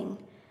 saying,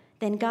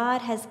 "Then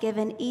God has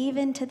given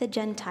even to the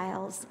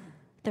Gentiles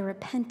the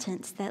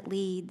repentance that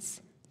leads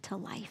to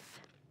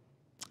life."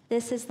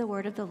 This is the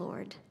word of the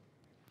Lord.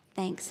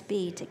 Thanks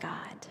be to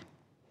God.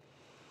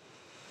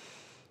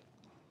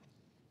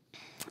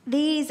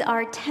 These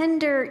are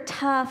tender,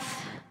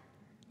 tough,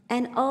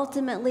 and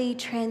ultimately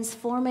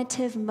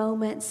transformative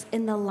moments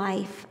in the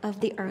life of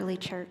the early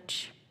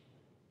church.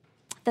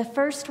 The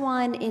first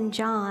one in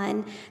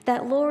John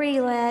that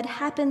Lori led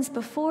happens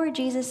before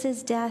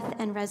Jesus' death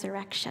and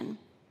resurrection.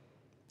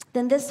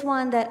 than this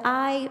one that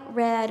I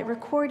read,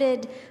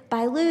 recorded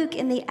by Luke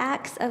in the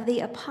Acts of the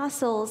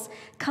Apostles,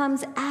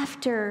 comes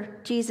after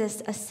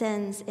Jesus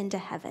ascends into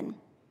heaven.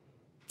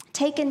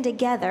 Taken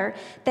together,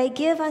 they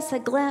give us a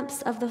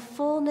glimpse of the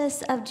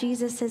fullness of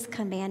Jesus'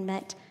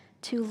 commandment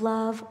to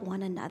love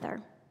one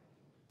another.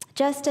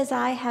 Just as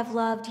I have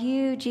loved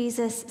you,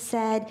 Jesus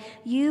said,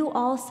 you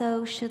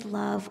also should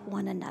love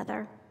one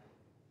another.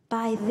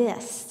 By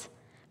this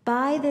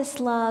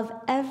love,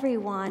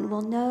 everyone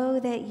will know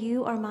that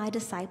you are my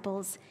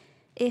disciples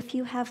if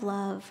you have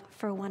love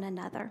for one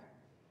another.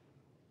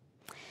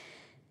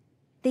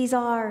 These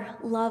are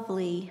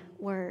lovely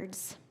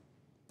words.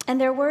 And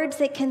they're words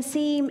that can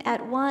seem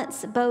at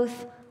once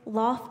both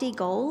lofty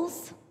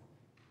goals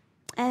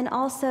and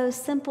also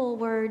simple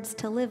words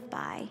to live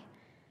by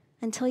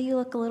until you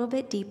look a little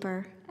bit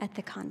deeper at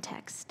the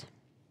context.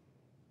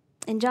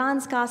 In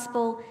John's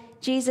gospel,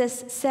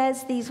 Jesus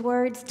says these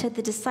words to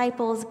the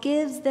disciples,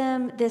 gives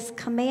them this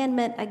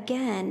commandment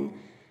again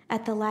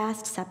at the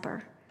Last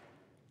Supper,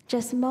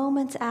 just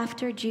moments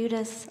after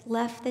Judas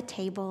left the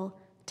table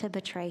to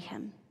betray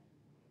him.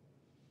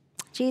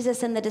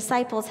 Jesus and the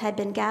disciples had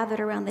been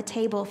gathered around the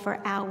table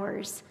for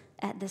hours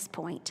at this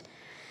point.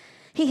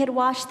 He had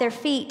washed their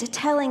feet,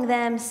 telling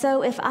them,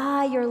 so if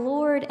I, your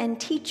Lord and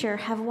teacher,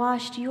 have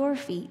washed your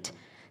feet,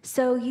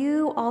 so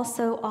you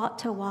also ought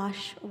to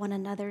wash one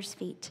another's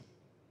feet.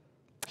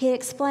 He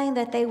explained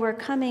that they were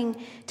coming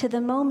to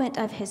the moment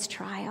of his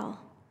trial.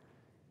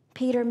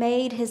 Peter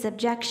made his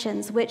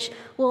objections, which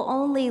will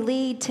only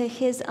lead to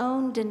his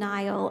own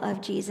denial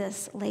of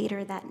Jesus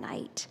later that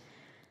night.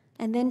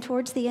 And then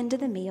towards the end of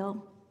the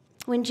meal,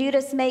 when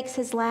Judas makes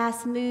his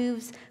last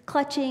moves,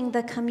 clutching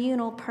the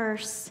communal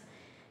purse,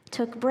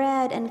 took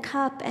bread and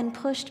cup and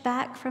pushed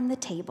back from the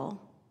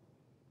table,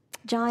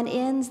 John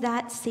ends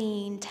that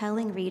scene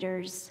telling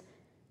readers,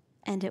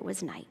 and it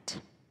was night.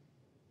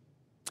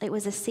 It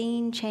was a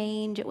scene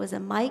change. It was a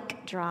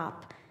mic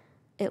drop.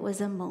 It was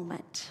a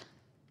moment,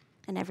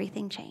 and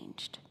everything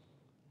changed.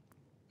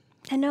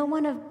 And no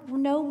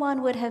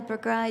one would have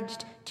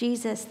begrudged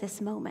Jesus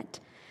this moment.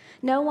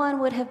 No one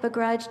would have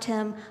begrudged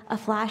him a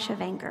flash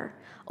of anger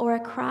or a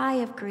cry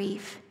of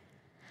grief.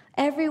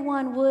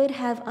 Everyone would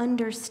have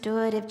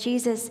understood if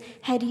Jesus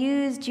had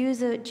used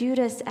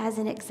Judas as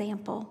an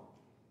example.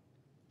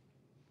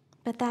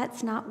 But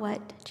that's not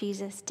what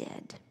Jesus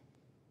did.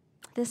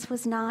 This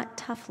was not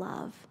tough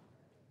love.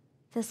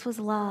 This was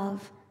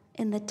love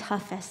in the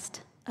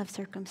toughest of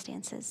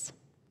circumstances.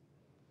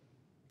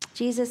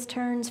 Jesus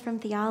turns from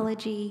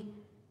theology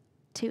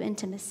to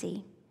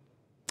intimacy.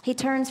 He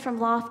turns from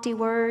lofty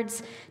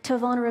words to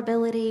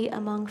vulnerability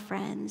among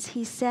friends.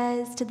 He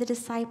says to the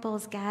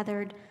disciples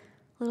gathered,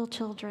 little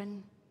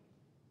children,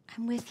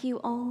 I'm with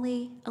you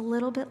only a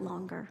little bit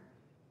longer.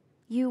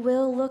 You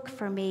will look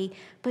for me,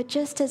 but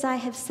just as I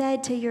have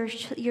said to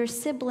your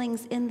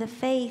siblings in the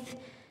faith,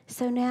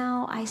 so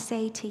now I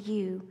say to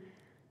you,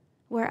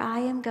 where I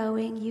am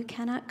going, you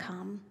cannot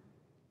come,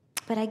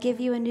 but I give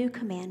you a new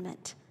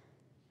commandment,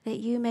 that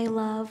you may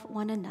love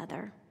one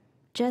another.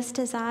 Just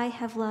as I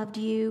have loved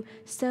you,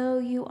 so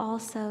you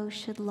also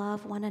should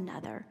love one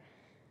another.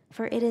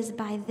 For it is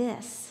by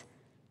this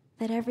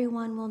that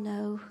everyone will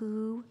know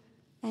who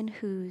and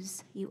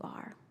whose you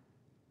are.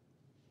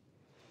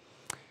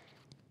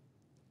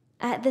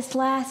 At this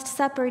Last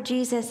Supper,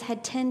 Jesus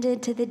had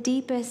tended to the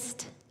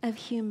deepest of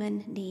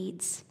human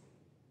needs.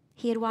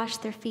 He had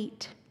washed their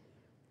feet.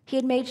 He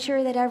had made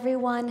sure that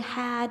everyone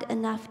had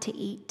enough to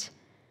eat.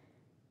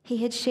 He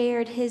had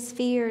shared his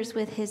fears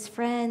with his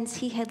friends.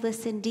 He had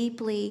listened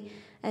deeply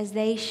as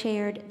they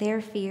shared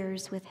their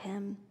fears with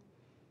him.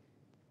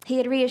 He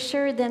had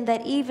reassured them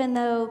that even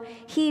though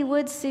he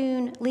would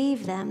soon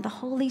leave them, the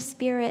Holy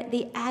Spirit,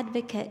 the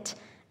advocate,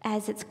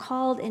 as it's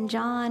called in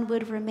John,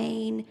 would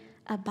remain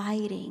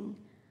abiding,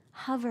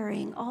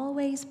 hovering,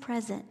 always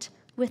present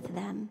with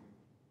them.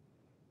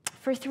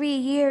 For 3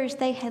 years,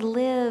 they had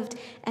lived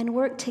and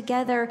worked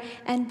together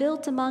and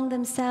built among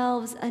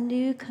themselves a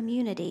new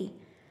community.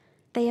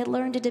 They had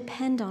learned to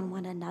depend on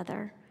one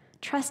another,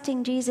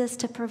 trusting Jesus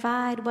to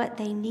provide what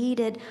they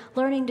needed,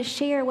 learning to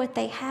share what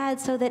they had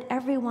so that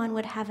everyone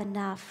would have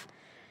enough.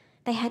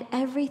 They had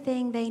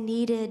everything they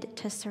needed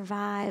to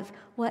survive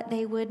what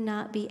they would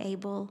not be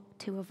able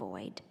to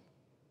avoid.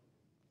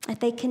 If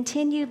they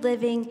continued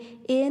living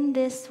in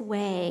this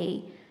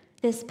way,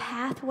 this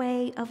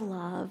pathway of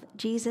love,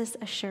 Jesus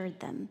assured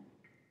them,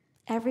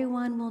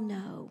 everyone will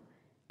know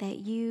that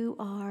you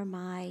are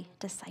my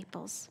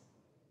disciples.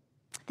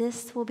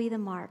 This will be the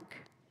mark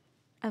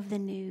of the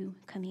new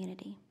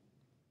community.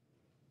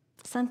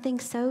 Something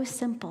so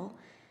simple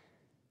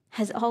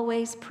has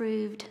always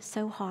proved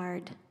so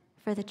hard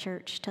for the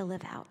church to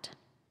live out.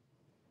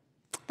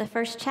 The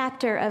first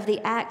chapter of the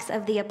Acts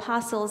of the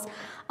Apostles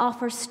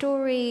offers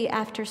story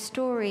after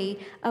story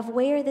of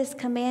where this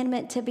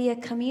commandment to be a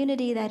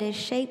community that is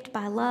shaped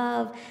by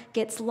love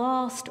gets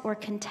lost or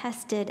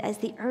contested as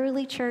the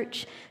early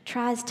church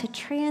tries to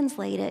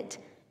translate it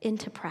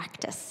into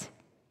practice.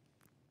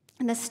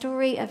 And the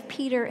story of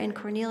Peter and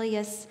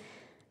Cornelius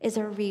is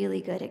a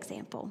really good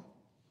example.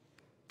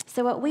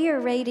 So what we are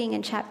reading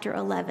in chapter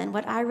 11,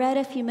 what I read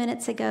a few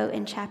minutes ago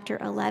in chapter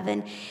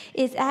 11,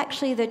 is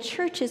actually the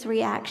church's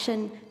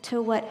reaction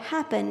to what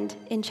happened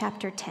in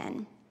chapter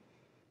 10.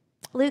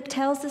 Luke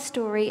tells the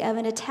story of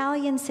an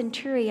Italian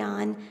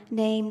centurion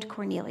named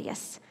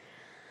Cornelius.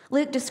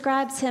 Luke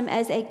describes him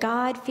as a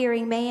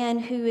God-fearing man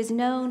who is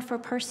known for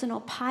personal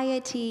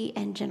piety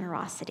and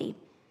generosity.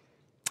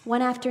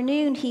 One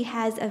afternoon, he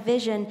has a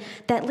vision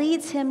that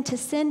leads him to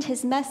send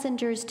his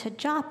messengers to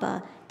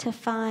Joppa to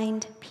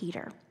find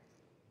Peter.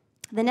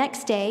 The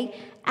next day,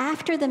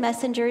 after the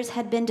messengers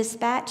had been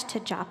dispatched to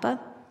Joppa,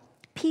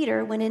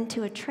 Peter went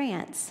into a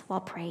trance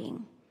while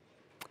praying.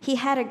 He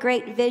had a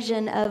great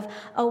vision of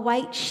a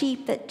white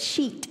sheet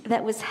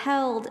that was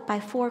held by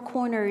four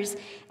corners,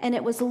 and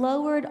it was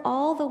lowered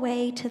all the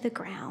way to the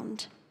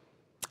ground.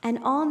 And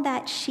on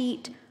that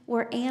sheet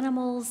were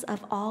animals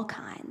of all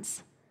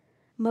kinds,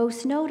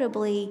 most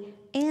notably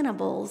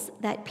animals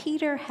that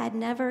Peter had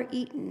never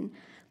eaten,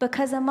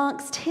 because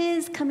amongst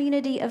his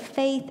community of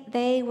faith,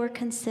 they were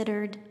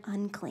considered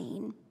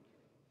unclean.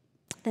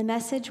 The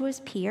message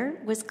was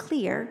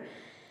clear,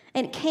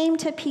 and it came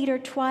to Peter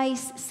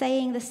twice,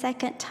 saying the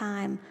second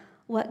time,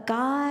 "What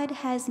God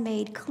has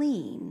made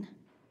clean,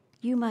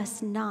 you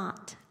must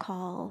not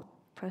call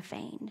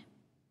profane."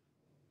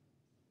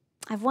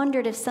 I've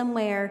wondered if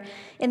somewhere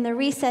in the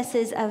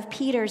recesses of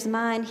Peter's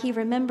mind, he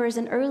remembers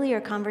an earlier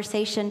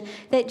conversation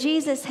that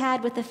Jesus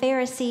had with the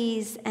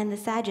Pharisees and the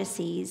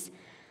Sadducees.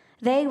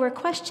 They were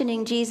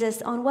questioning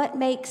Jesus on what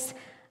makes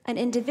an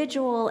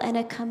individual and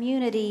a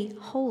community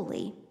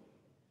holy.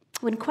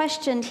 When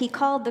questioned, he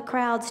called the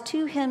crowds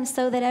to him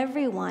so that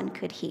everyone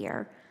could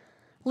hear.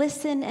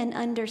 "Listen and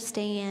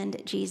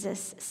understand,"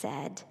 Jesus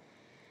said.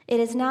 "It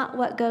is not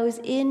what goes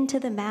into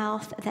the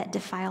mouth that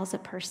defiles a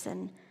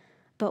person,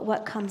 but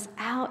what comes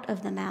out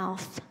of the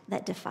mouth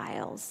that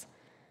defiles.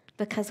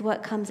 Because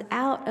what comes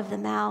out of the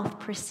mouth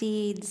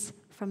proceeds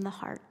from the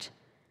heart,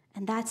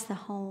 and that's the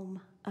home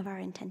of our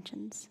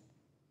intentions."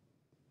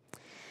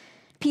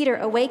 Peter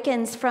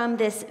awakens from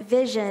this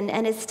vision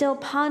and is still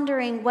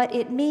pondering what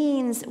it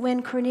means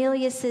when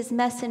Cornelius's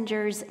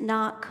messengers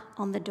knock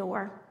on the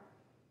door.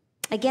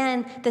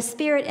 Again, the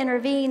Spirit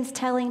intervenes,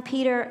 telling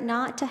Peter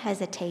not to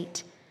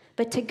hesitate,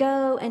 but to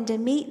go and to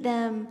meet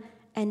them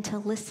and to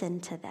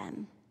listen to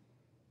them.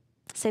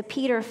 So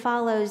Peter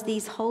follows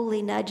these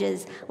holy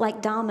nudges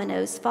like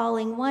dominoes,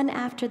 falling one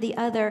after the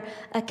other,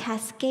 a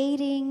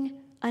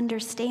cascading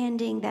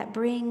understanding that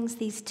brings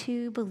these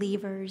two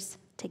believers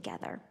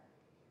together,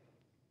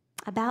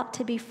 about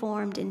to be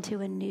formed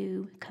into a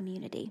new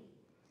community.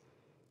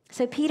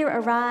 So Peter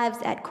arrives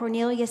at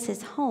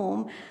Cornelius's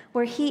home,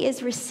 where he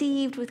is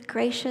received with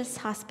gracious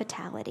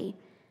hospitality.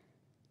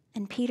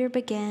 And Peter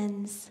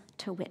begins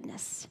to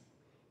witness.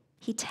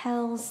 He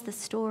tells the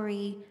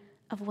story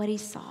of what he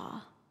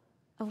saw,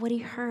 of what he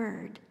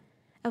heard,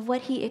 of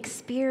what he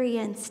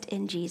experienced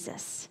in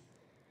Jesus.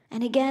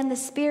 And again, the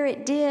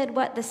Spirit did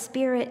what the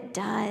Spirit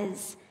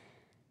does,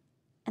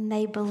 and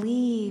they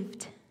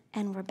believed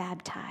and were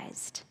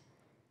baptized.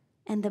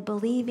 And the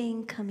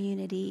believing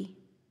community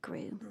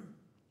grew.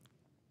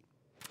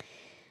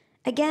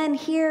 Again,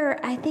 here,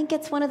 I think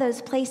it's one of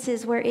those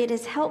places where it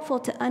is helpful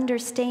to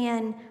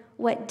understand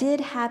what did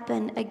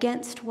happen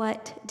against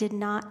what did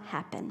not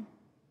happen.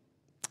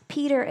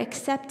 Peter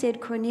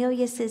accepted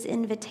Cornelius's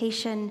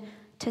invitation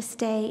to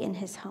stay in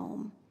his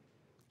home.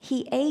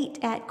 He ate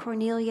at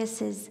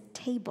Cornelius's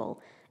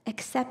table,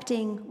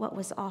 accepting what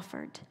was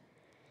offered.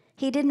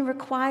 He didn't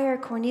require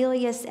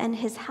Cornelius and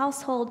his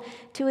household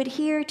to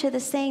adhere to the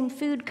same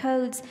food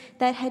codes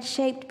that had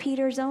shaped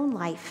Peter's own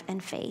life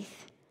and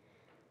faith.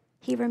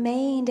 He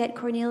remained at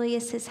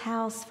Cornelius's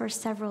house for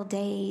several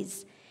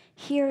days,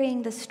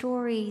 hearing the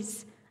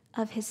stories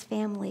of his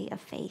family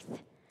of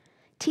faith,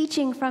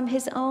 teaching from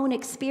his own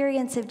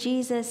experience of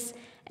Jesus,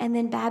 and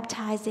then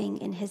baptizing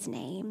in his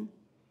name.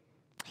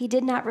 He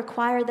did not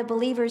require the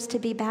believers to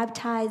be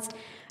baptized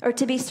or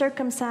to be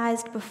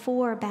circumcised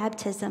before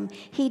baptism.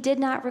 He did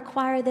not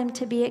require them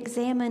to be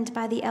examined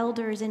by the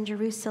elders in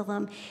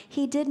Jerusalem.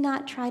 He did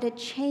not try to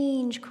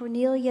change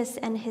Cornelius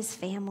and his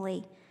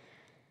family.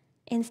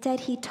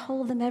 Instead, he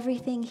told them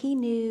everything he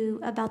knew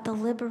about the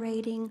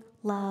liberating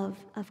love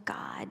of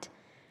God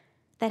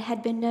that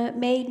had been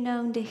made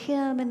known to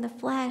him in the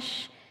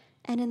flesh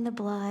and in the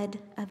blood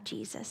of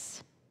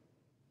Jesus.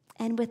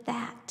 And with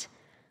that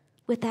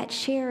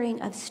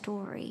sharing of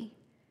story,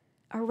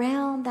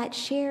 around that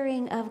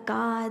sharing of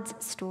God's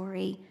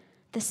story,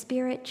 the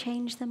Spirit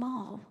changed them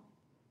all.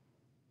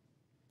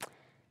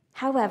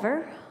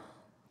 However,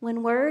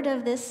 when word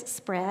of this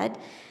spread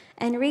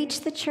and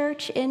reached the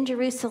church in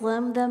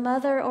Jerusalem, the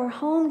mother or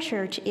home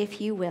church, if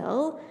you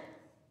will,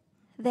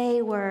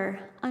 they were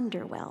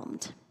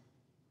underwhelmed.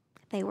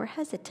 They were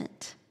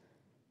hesitant.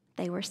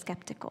 They were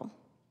skeptical.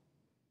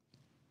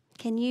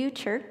 Can you,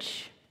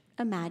 church,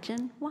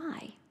 imagine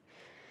why?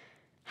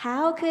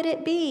 How could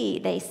it be,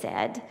 they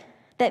said,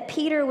 that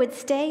Peter would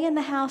stay in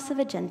the house of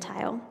a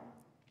Gentile,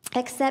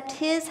 accept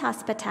his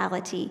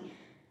hospitality,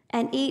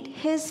 and eat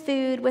his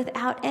food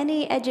without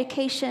any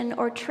education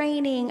or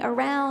training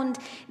around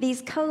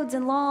these codes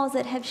and laws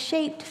that have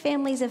shaped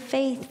families of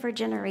faith for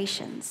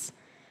generations?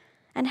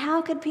 And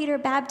how could Peter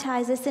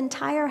baptize this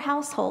entire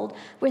household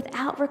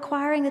without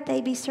requiring that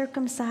they be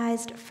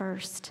circumcised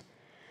first?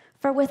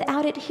 For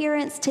without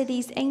adherence to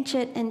these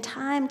ancient and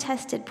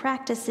time-tested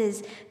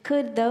practices,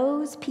 could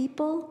those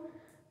people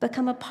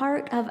become a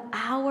part of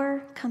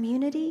our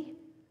community?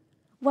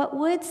 What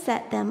would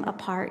set them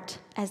apart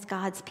as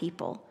God's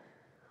people?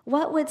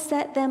 What would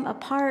set them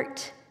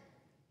apart?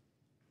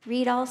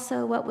 Read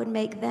also what would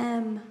make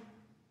them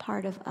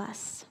part of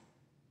us.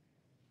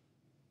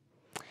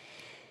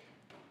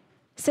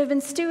 So I've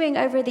been stewing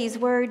over these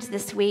words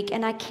this week,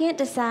 and I can't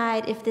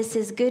decide if this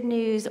is good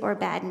news or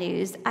bad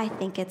news. I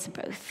think it's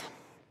both.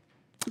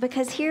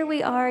 Because here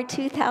we are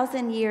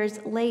 2,000 years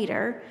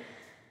later,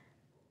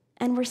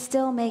 and we're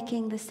still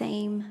making the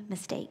same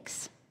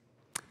mistakes.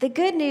 The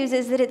good news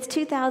is that it's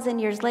 2,000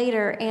 years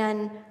later,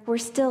 and we're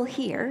still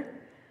here.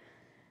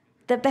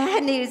 The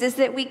bad news is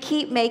that we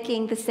keep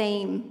making the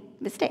same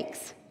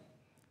mistakes.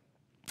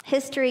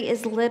 History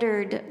is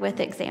littered with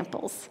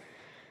examples,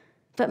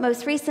 but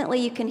most recently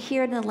you can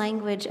hear the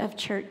language of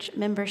church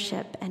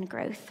membership and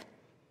growth.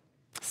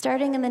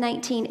 Starting in the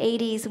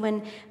 1980s,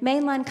 when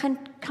mainline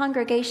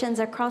congregations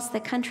across the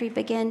country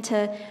began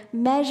to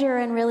measure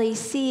and really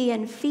see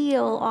and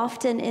feel,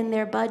 often in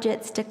their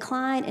budgets,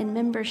 decline in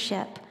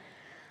membership,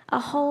 a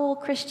whole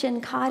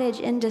Christian cottage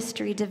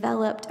industry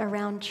developed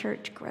around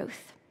church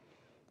growth.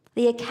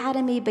 The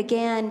academy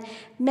began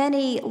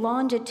many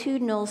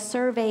longitudinal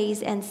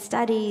surveys and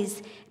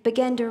studies,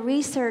 began to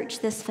research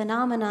this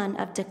phenomenon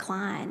of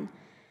decline.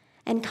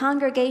 And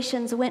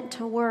congregations went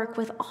to work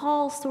with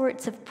all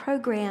sorts of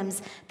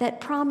programs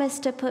that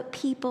promised to put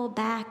people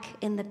back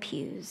in the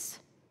pews.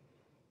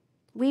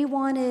 We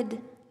wanted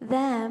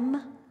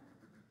them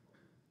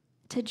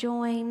to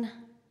join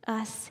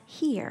us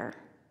here,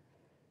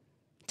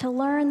 to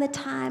learn the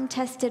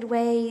time-tested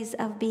ways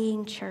of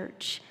being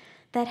church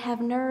that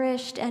have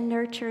nourished and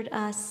nurtured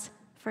us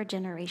for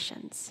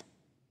generations.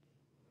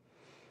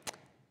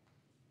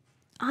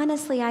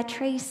 Honestly, I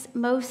trace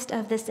most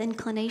of this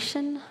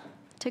inclination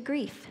to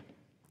grief.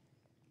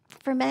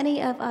 For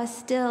many of us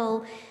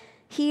still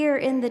here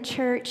in the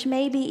church,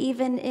 maybe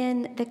even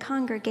in the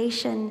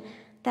congregation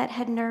that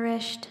had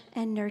nourished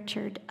and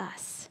nurtured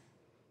us.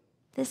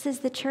 This is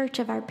the church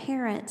of our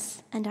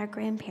parents and our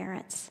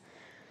grandparents.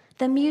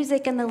 The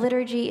music and the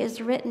liturgy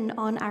is written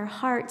on our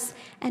hearts,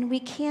 and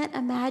we can't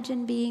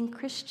imagine being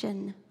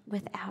Christian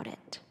without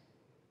it.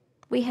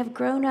 We have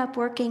grown up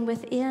working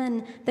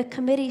within the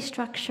committee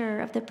structure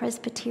of the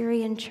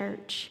Presbyterian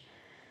Church.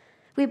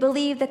 We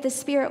believe that the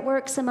Spirit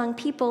works among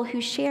people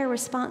who share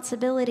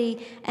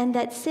responsibility and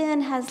that sin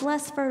has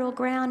less fertile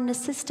ground in a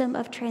system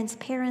of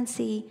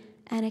transparency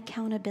and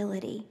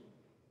accountability.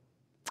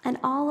 And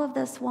all of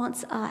this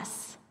wants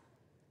us.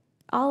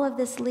 All of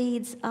this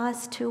leads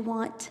us to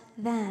want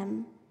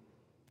them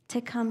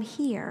to come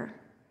here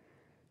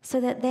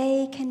so that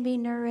they can be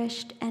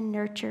nourished and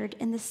nurtured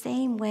in the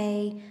same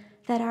way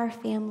that our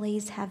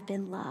families have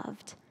been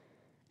loved.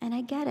 And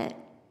I get it.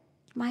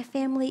 My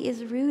family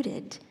is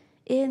rooted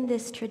in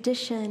this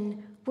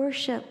tradition,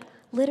 worship,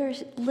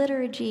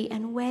 liturgy,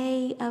 and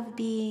way of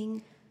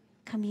being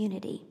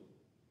community.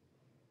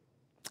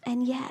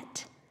 And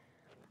yet,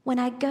 when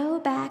I go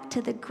back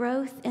to the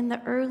growth in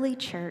the early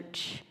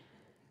church,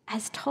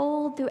 as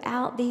told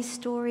throughout these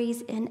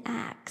stories in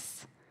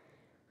Acts,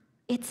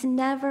 it's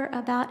never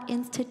about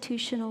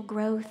institutional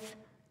growth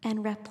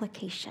and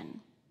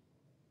replication.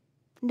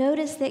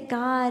 Notice that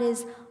God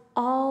is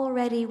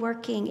already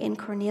working in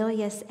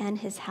Cornelius and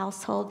his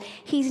household.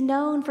 He's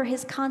known for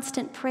his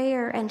constant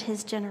prayer and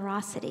his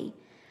generosity.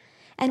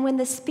 And when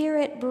the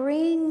Spirit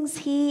brings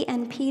he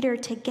and Peter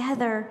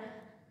together,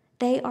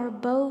 they are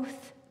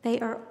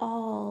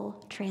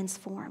all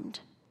transformed.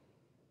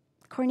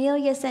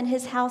 Cornelius and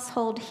his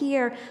household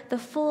hear the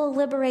full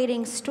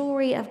liberating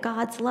story of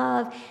God's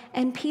love,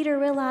 and Peter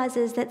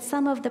realizes that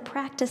some of the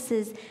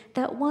practices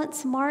that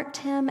once marked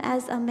him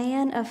as a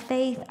man of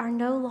faith are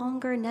no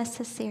longer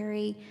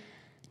necessary,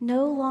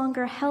 no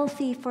longer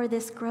healthy for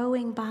this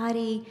growing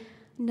body,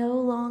 no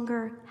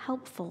longer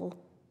helpful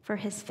for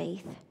his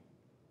faith.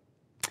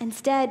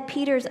 Instead,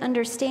 Peter's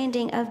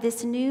understanding of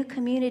this new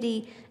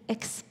community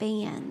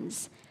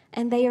expands,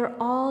 and they are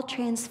all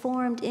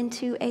transformed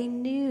into a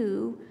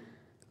new,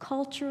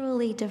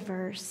 culturally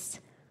diverse,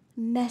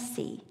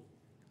 messy,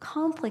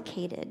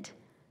 complicated,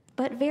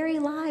 but very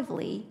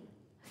lively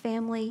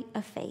family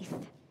of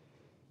faith.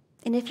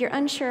 And if you're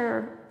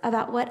unsure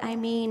about what I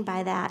mean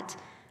by that,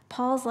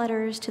 Paul's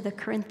letters to the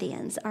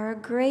Corinthians are a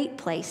great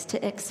place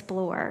to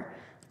explore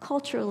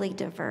culturally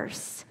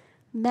diverse,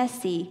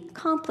 messy,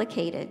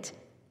 complicated,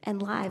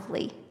 and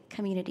lively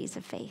communities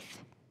of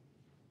faith.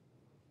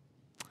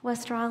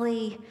 West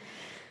Raleigh,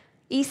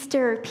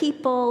 Easter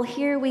people,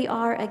 here we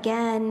are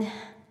again,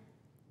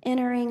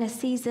 entering a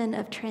season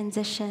of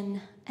transition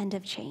and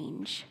of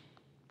change.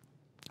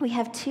 We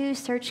have 2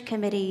 search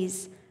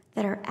committees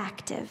that are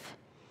active.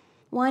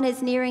 One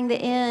is nearing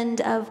the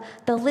end of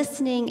the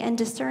listening and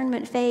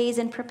discernment phase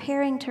and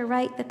preparing to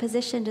write the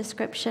position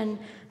description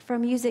for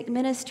music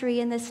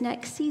ministry in this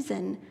next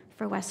season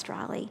for West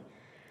Raleigh.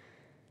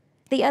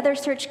 The other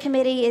search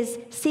committee is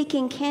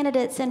seeking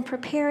candidates and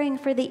preparing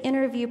for the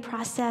interview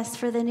process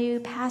for the new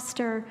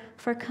pastor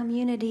for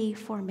community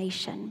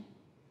formation.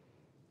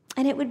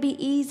 And it would be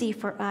easy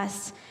for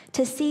us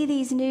to see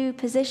these new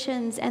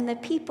positions and the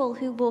people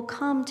who will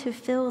come to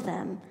fill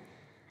them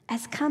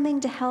as coming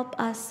to help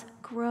us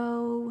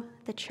grow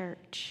the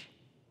church.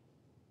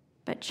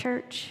 But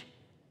church,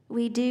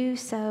 we do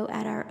so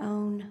at our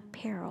own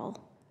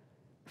peril,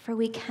 for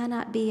we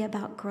cannot be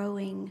about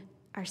growing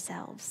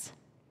ourselves.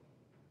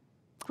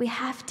 We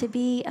have to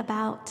be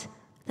about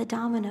the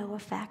domino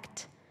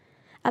effect,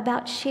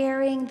 about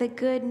sharing the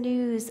good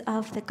news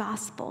of the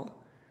gospel,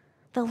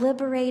 the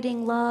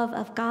liberating love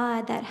of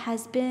God that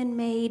has been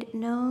made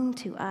known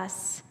to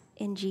us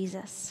in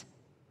Jesus.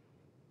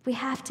 We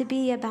have to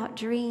be about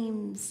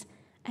dreams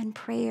and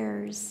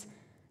prayers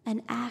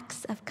and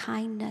acts of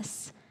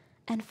kindness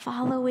and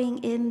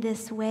following in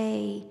this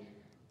way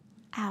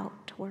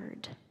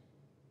outward.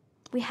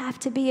 We have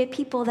to be a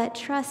people that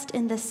trust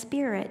in the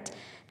Spirit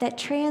that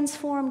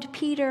transformed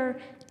Peter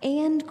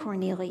and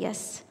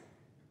Cornelius,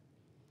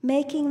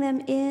 making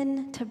them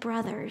into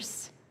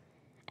brothers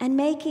and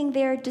making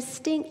their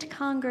distinct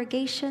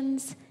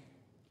congregations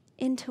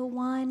into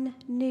one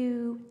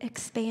new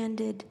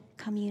expanded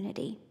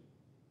community.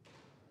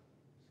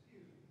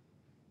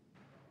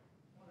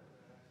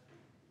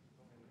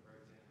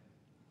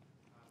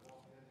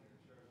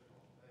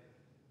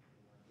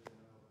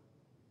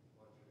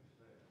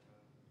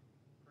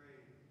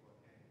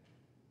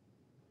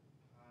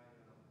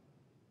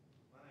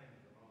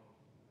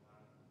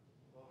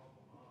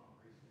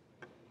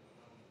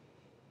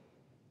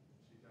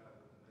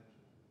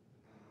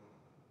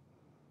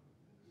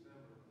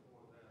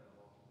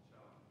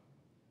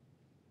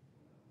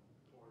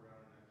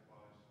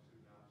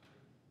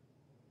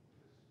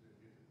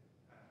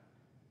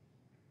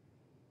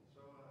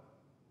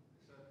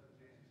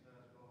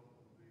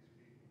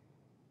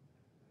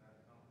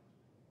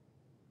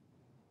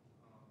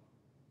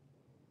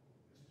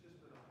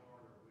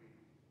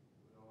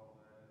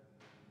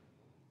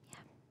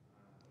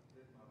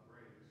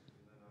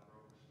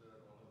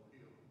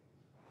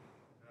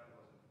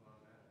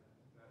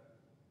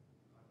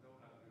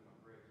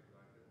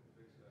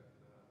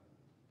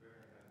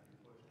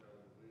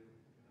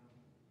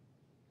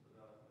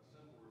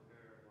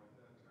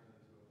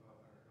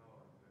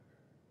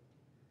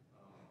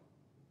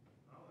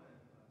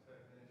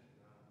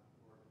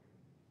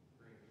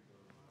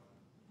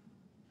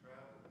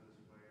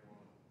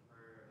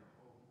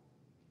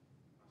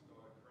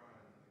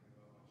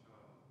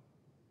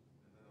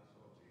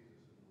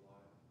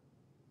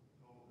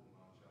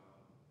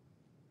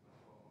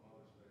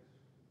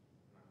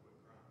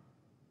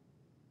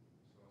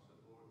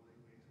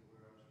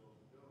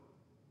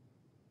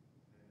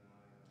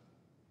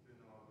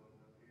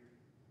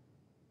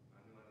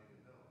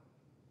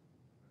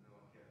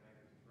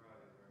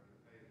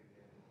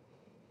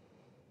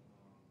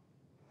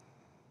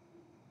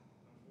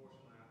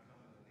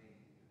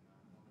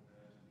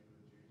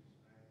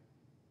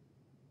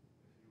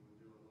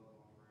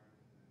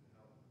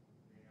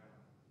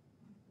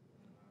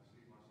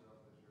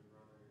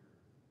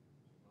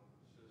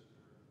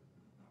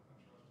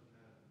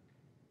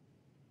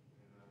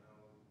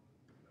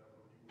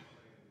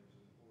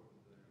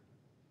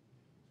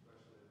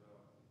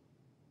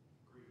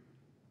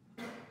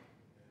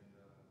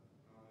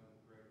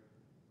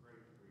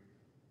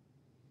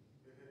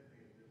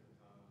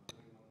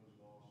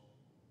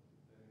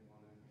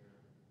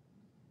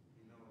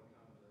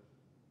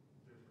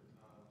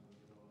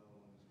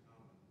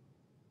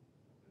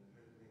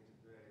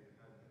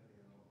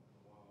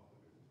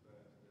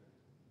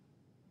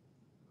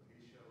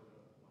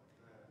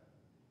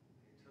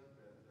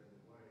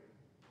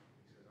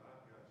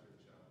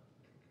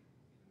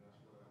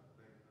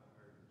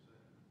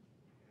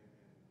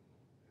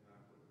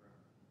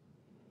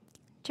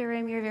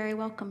 Jerome, you're very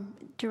welcome.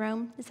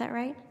 Jerome, is that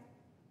right?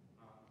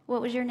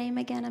 What was your name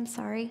again? I'm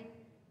sorry.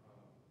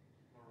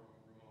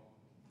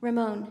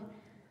 Ramon.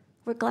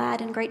 We're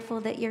glad and grateful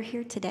that you're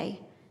here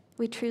today.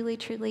 We truly,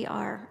 truly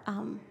are.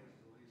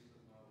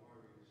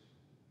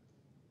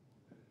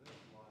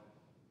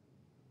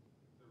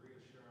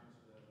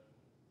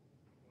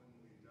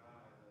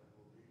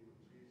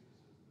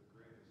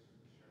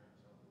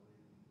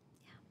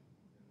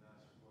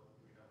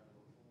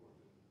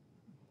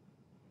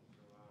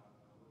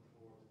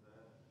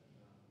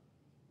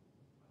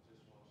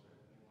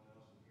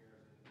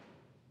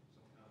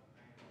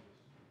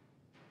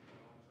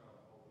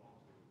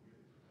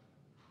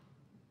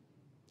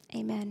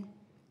 Amen.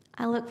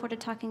 I look forward to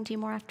talking to you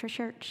more after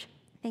church.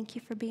 Thank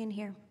you for being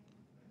here.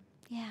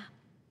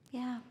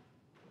 Yeah.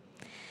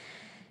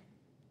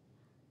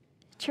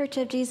 Church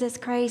of Jesus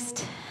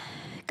Christ,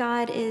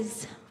 God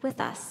is with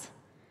us,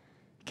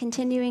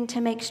 continuing to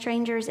make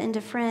strangers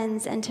into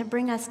friends and to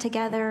bring us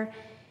together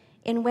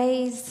in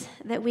ways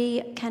that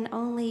we can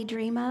only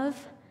dream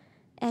of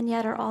and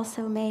yet are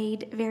also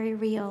made very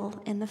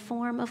real in the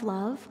form of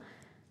love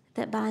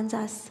that binds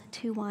us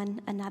to one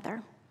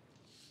another.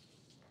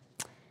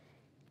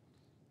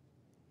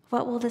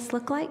 What will this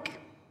look like?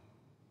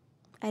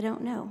 I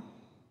don't know.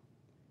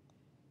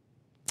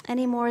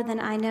 Any more than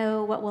I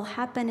know what will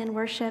happen in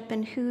worship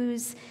and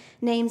whose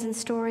names and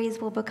stories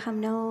will become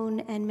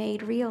known and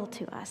made real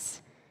to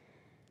us.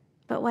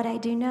 But what I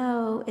do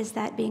know is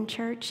that being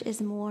church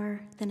is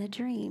more than a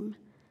dream.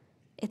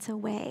 It's a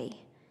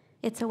way.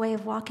 It's a way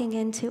of walking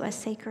into a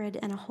sacred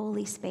and a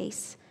holy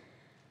space,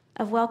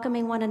 of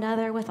welcoming one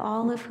another with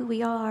all of who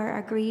we are,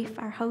 our grief,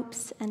 our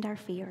hopes, and our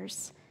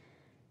fears.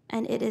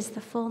 And it is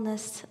the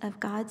fullness of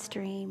God's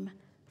dream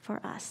for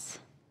us.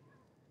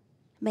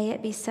 May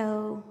it be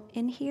so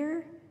in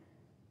here.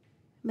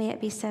 May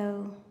it be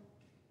so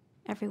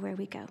everywhere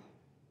we go.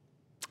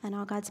 And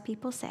all God's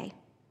people say,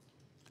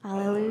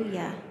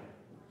 Alleluia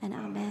and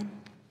Amen.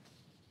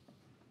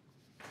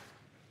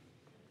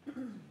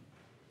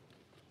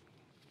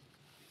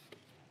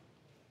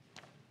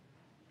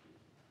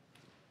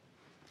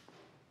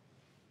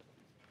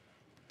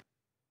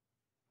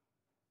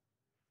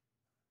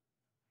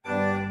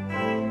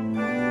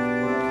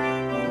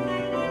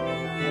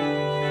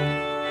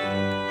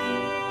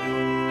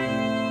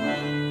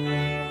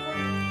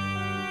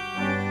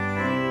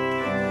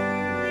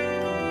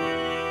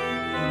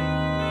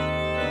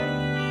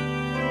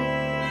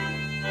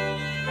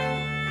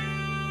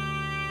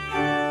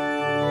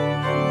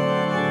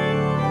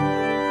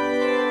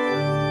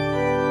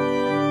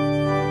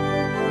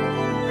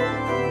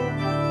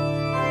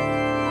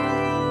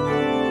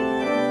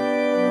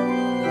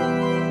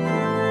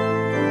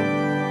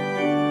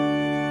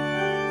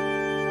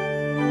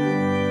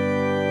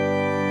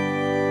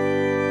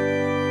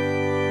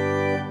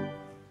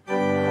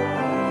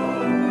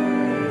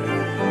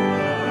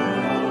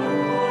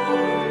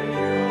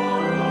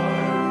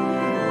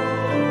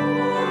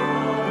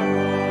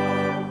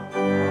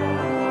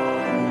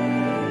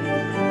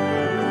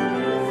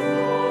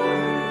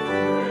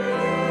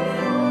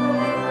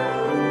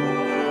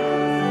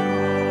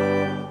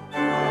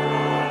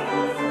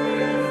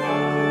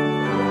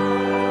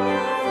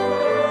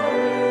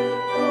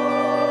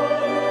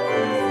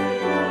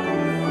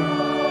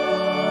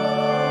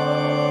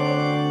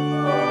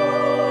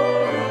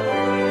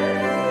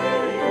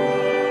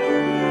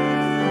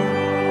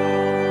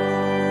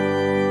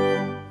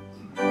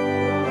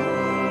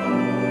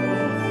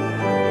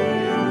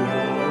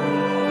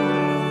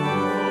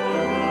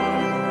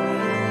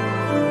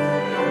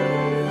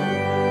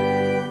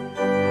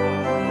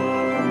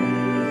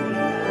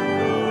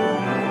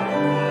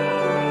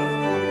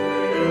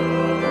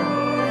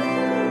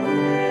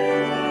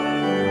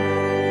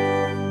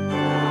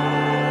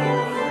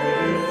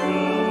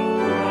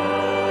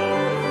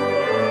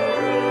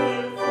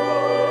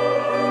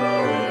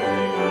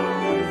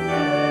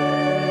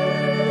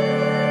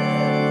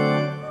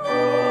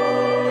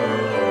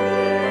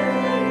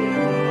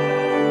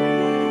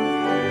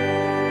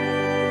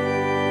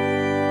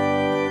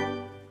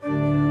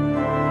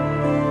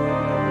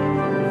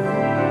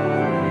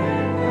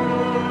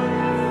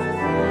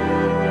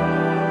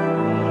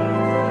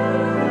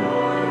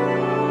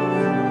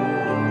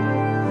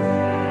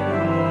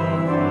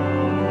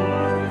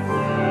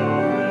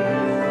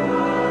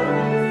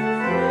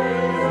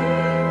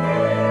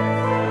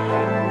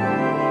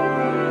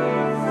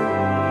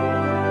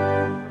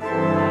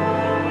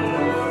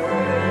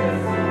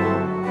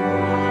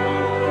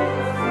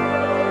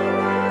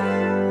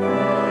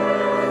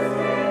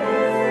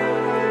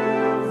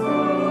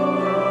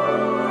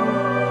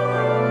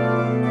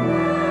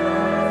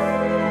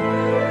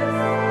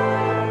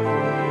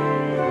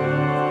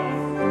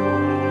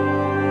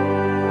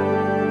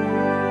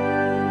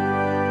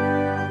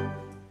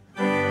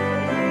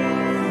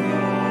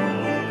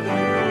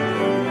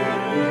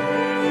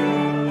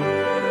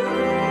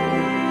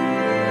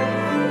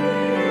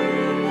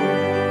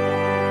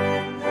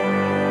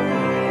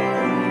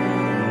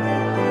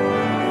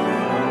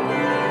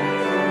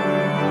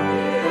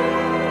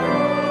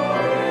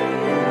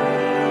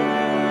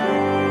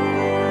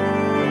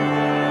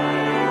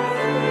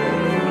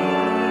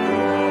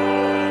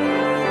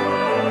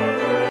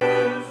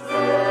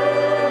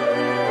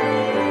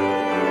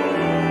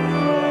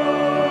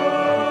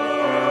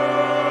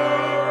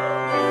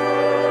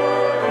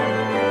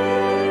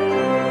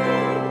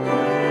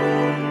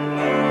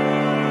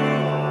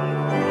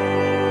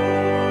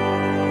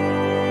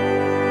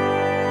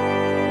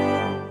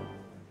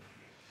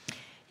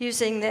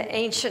 Using the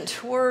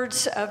ancient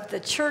words of the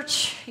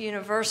Church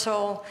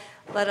Universal,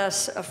 let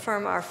us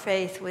affirm our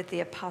faith with the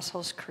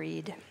Apostles'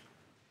 Creed.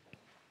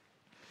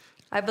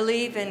 I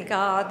believe in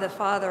God, the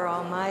Father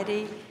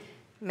Almighty,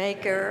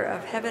 maker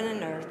of heaven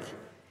and earth,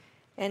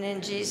 and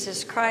in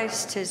Jesus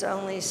Christ, his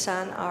only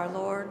Son, our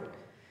Lord,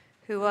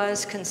 who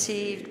was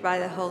conceived by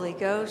the Holy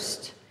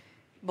Ghost,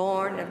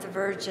 born of the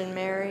Virgin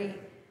Mary,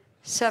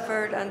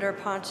 suffered under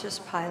Pontius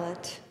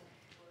Pilate,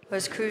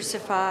 was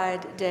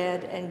crucified,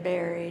 dead, and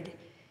buried.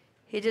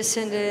 He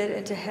descended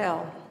into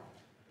hell.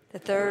 The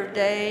third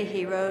day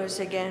he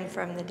rose again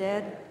from the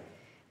dead.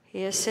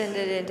 He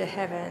ascended into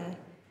heaven,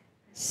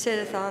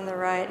 sitteth on the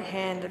right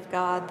hand of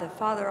God the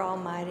Father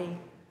Almighty.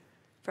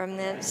 From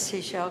thence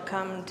he shall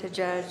come to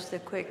judge the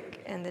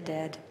quick and the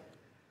dead.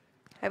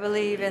 I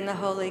believe in the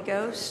Holy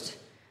Ghost,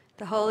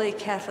 the Holy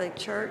Catholic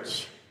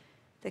Church,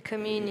 the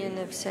communion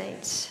of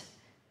saints,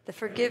 the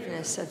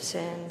forgiveness of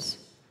sins,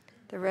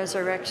 the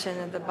resurrection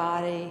of the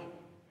body,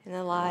 and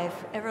the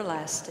life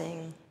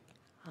everlasting.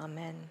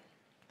 Amen.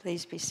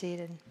 Please be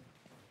seated.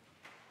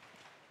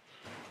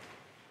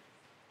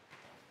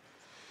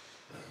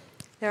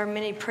 There are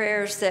many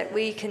prayers that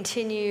we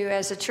continue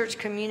as a church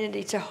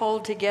community to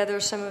hold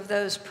together, some of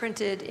those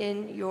printed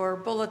in your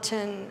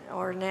bulletin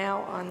or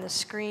now on the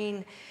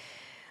screen.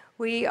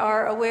 We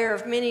are aware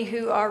of many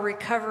who are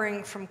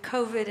recovering from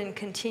COVID and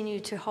continue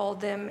to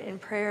hold them in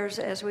prayers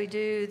as we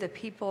do the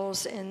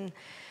peoples in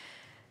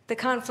the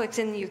conflict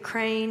in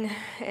Ukraine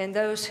and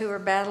those who are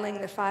battling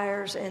the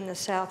fires in the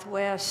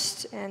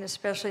Southwest. And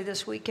especially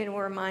this weekend,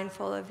 we're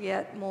mindful of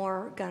yet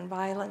more gun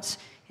violence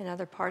in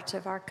other parts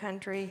of our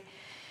country.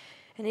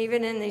 And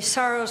even in these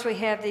sorrows, we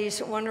have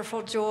these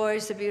wonderful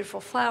joys, the beautiful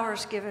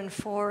flowers given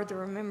for the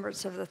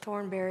remembrance of the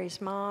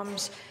Thornberry's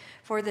moms,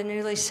 for the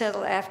newly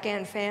settled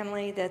Afghan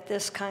family that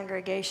this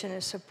congregation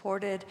has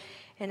supported,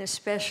 and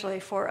especially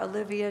for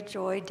Olivia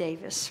Joy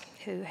Davis,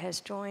 who has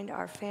joined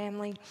our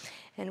family.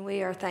 And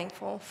we are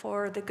thankful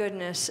for the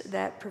goodness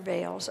that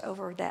prevails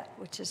over that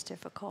which is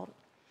difficult.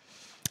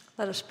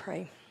 Let us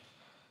pray.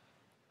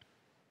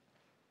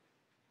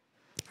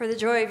 For the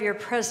joy of your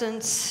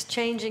presence,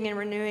 changing and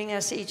renewing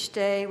us each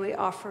day, we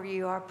offer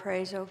you our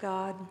praise, O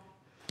God.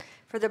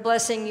 For the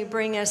blessing you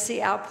bring us,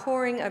 the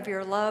outpouring of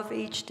your love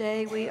each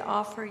day, we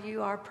offer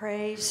you our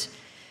praise.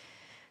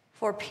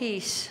 For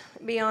peace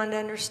beyond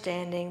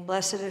understanding,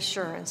 blessed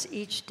assurance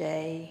each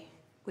day,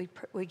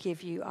 we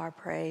give you our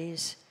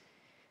praise.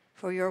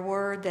 For your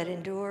word that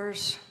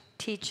endures,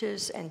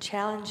 teaches, and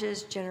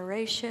challenges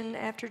generation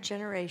after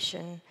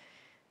generation,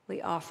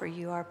 we offer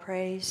you our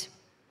praise.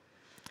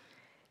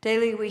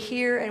 Daily we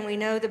hear and we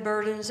know the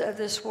burdens of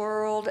this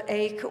world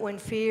ache when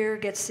fear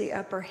gets the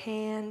upper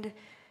hand,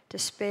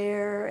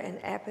 despair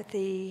and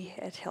apathy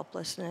at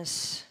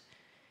helplessness.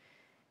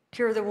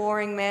 Cure the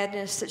warring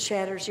madness that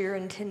shatters your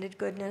intended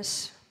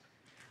goodness.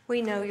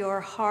 We know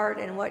your heart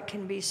and what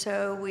can be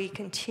so. We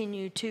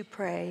continue to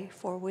pray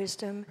for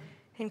wisdom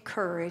and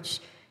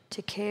courage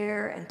to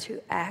care and to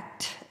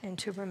act and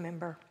to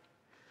remember.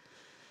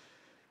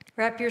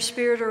 Wrap your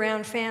spirit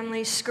around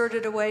families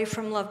skirted away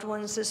from loved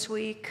ones this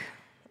week,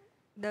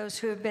 those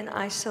who have been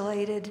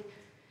isolated,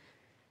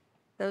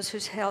 those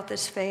whose health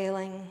is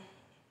failing,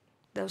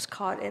 those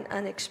caught in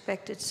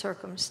unexpected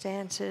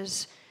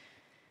circumstances,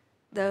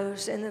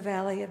 those in the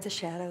valley of the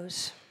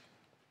shadows.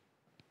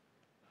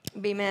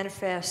 Be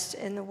manifest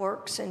in the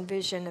works and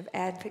vision of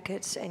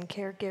advocates and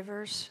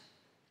caregivers.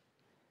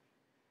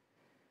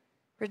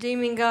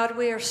 Redeeming God,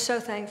 we are so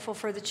thankful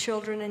for the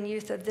children and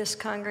youth of this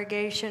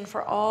congregation,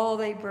 for all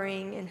they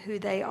bring and who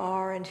they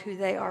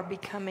are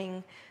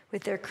becoming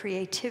with their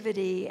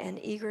creativity and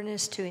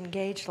eagerness to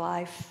engage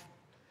life.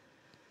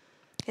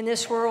 In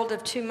this world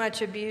of too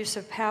much abuse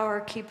of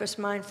power, keep us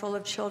mindful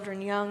of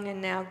children young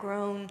and now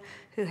grown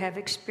who have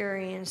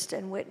experienced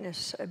and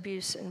witnessed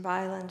abuse and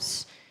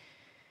violence.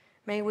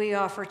 May we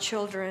offer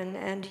children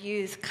and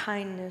youth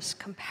kindness,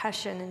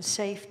 compassion, and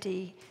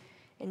safety,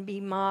 and be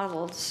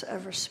models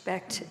of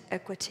respect,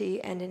 equity,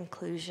 and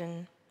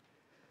inclusion.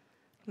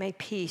 May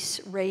peace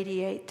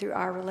radiate through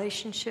our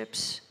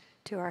relationships,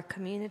 to our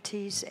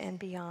communities, and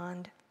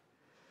beyond.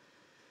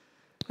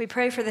 We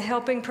pray for the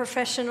helping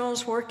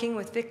professionals working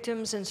with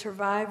victims and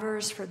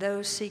survivors, for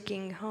those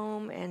seeking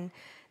home and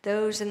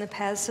those in the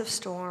paths of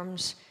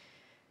storms,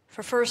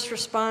 for first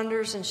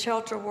responders and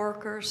shelter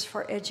workers,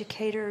 for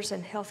educators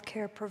and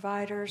healthcare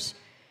providers,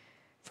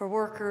 for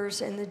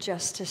workers in the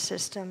justice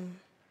system,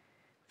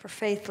 for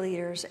faith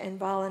leaders and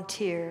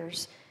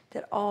volunteers,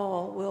 that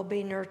all will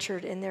be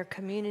nurtured in their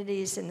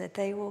communities and that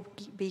they will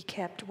be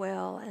kept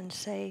well and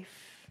safe.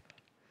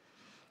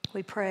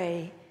 We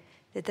pray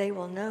that they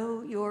will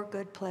know your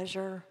good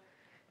pleasure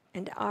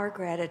and our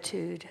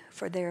gratitude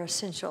for their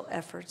essential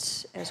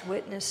efforts as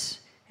witness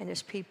and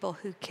as people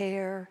who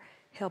care,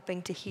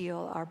 helping to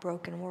heal our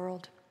broken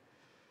world.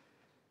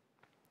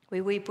 We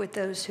weep with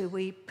those who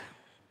weep,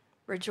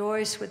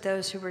 rejoice with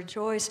those who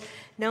rejoice,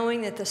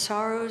 knowing that the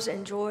sorrows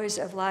and joys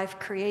of life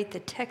create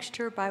the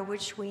texture by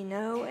which we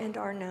know and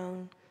are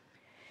known.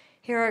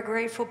 Hear our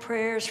grateful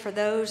prayers for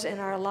those in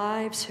our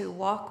lives who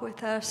walk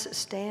with us,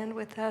 stand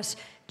with us,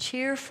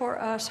 cheer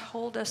for us,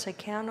 hold us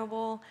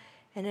accountable,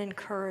 and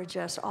encourage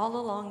us all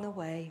along the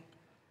way.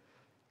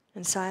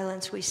 In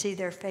silence, we see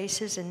their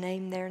faces and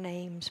name their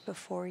names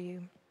before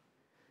you.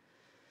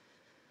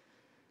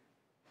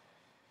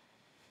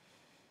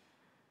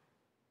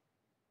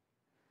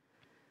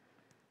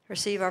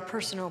 Receive our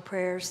personal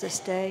prayers this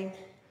day,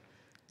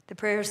 the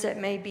prayers that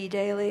may be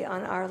daily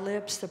on our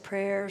lips, the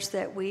prayers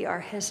that we are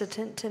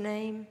hesitant to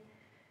name,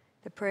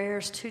 the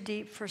prayers too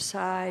deep for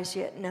sighs,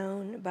 yet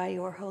known by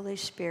your Holy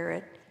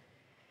Spirit.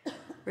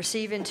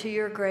 Receive into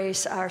your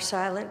grace our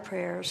silent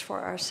prayers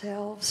for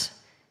ourselves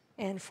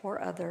and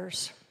for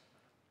others.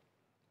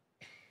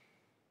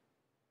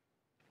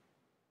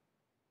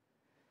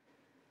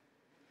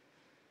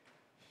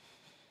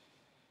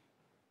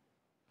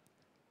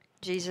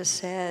 Jesus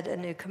said, "A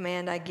new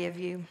command I give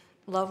you,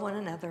 love one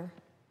another.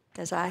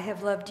 As I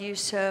have loved you,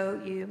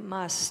 so you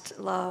must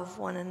love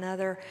one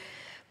another."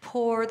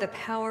 Pour the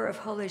power of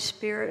Holy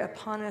Spirit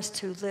upon us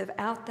to live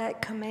out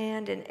that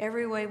command in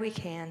every way we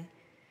can,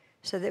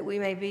 so that we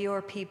may be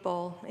your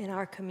people in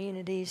our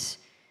communities,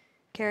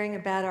 caring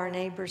about our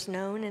neighbors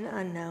known and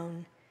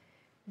unknown,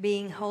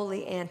 being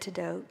holy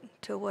antidote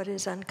to what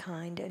is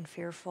unkind and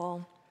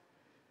fearful.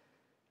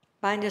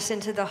 Bind us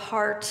into the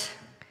heart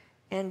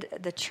and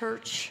the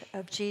church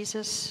of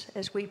Jesus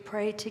as we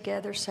pray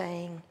together,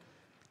 saying,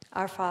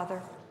 "Our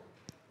Father,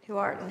 who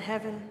art in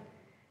heaven,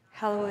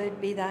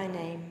 hallowed be thy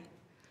name.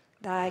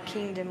 Thy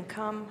kingdom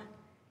come,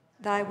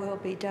 thy will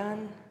be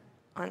done,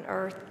 on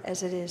earth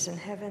as it is in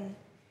heaven.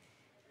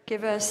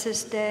 Give us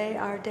this day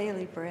our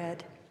daily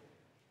bread,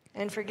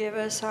 and forgive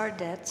us our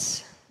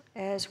debts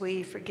as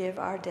we forgive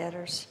our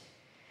debtors.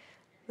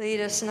 Lead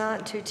us not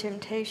into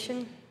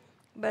temptation,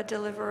 but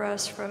deliver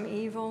us from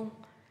evil.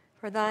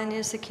 For thine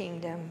is the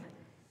kingdom,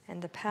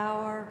 and the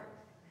power,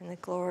 and the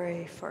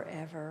glory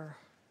forever.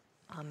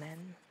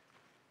 Amen."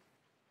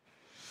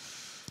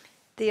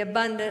 The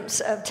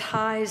abundance of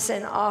tithes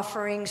and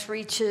offerings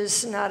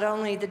reaches not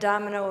only the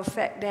domino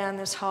effect down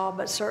this hall,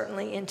 but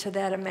certainly into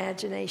that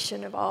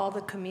imagination of all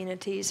the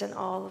communities and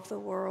all of the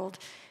world.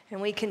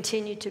 And we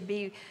continue to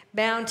be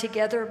bound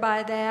together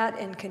by that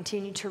and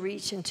continue to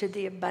reach into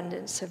the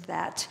abundance of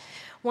that.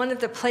 One of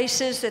the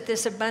places that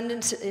this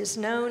abundance is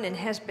known and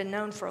has been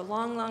known for a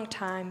long, long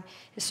time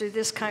is through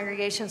this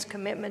congregation's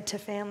commitment to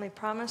Family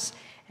Promise.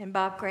 And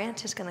Bob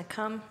Grant is going to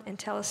come and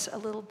tell us a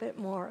little bit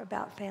more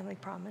about Family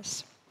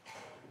Promise.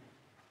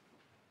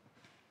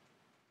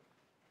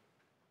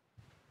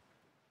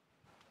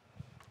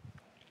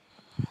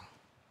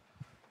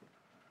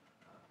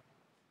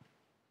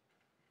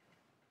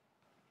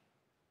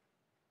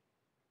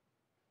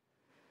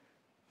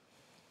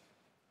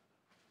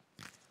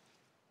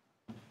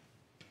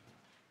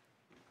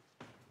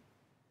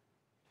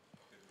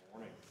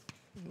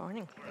 Good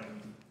morning.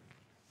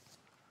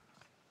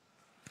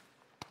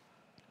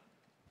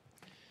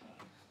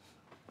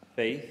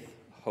 Faith,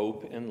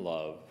 hope, and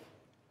love,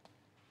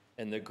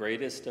 and the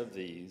greatest of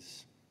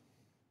these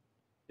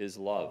is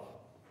love.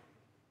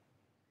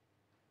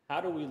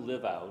 How do we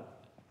live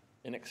out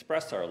and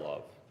express our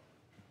love?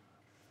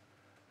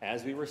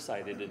 As we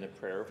recited in the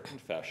prayer of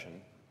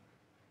confession,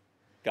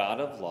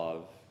 God of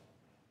love,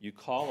 you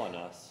call on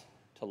us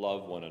to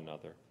love one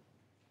another.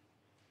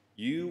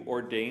 You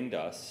ordained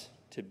us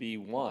to be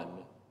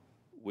one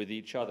with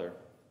each other.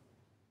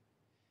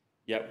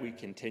 Yet we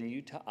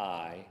continue to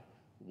eye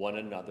one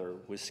another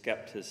with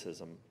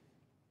skepticism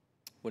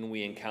when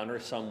we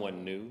encounter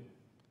someone new,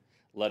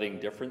 letting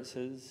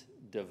differences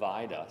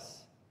divide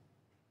us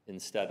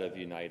instead of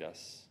unite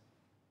us.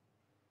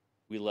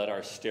 We let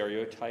our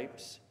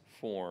stereotypes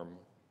form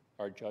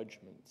our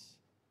judgments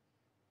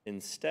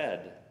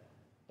instead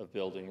of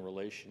building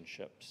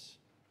relationships.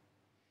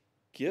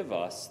 Give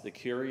us the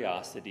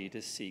curiosity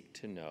to seek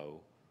to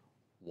know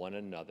one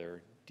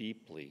another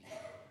deeply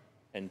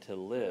and to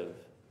live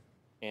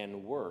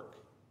and work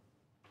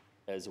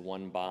as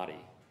one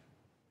body.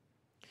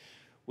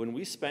 When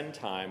we spend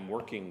time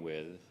working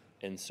with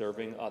and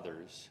serving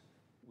others,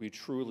 we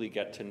truly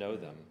get to know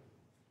them.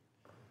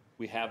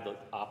 We have the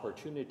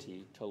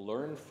opportunity to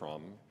learn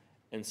from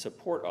and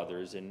support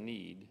others in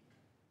need,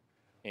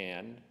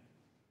 and,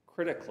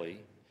 critically,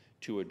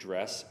 to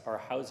address our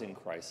housing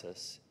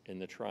crisis in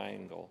the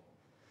Triangle.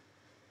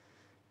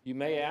 You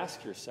may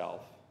ask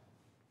yourself,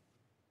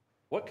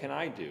 what can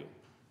I do?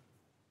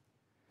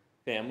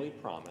 Family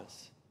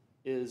Promise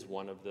is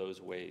one of those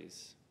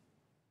ways.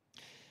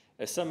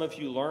 As some of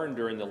you learned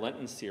during the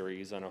Lenten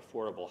series on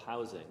affordable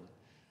housing,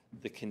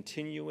 the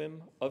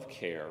Continuum of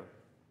Care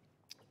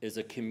is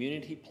a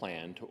community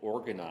plan to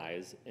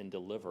organize and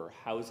deliver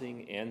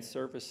housing and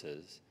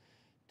services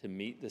to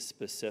meet the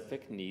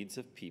specific needs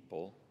of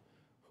people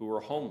who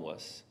are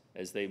homeless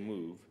as they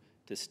move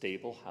to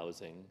stable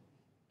housing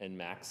and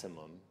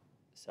maximum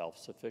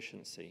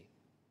self-sufficiency.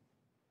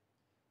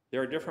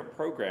 There are different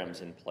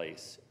programs in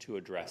place to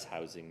address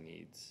housing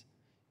needs: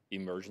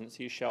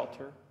 emergency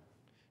shelter,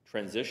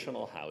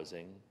 transitional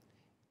housing,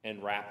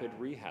 and rapid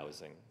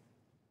rehousing.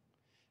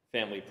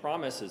 Family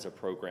Promise is a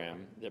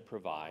program that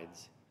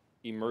provides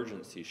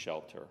emergency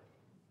shelter.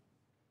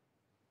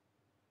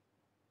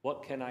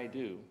 What can I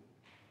do?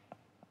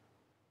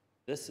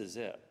 This is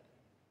it.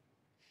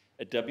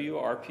 At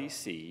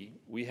WRPC,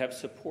 we have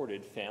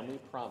supported Family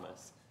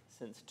Promise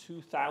since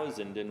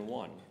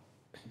 2001.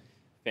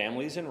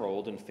 Families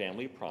enrolled in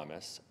Family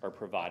Promise are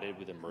provided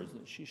with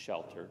emergency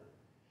shelter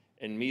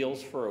and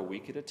meals for a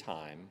week at a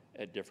time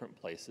at different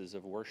places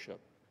of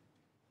worship.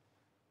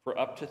 For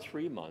up to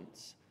 3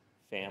 months,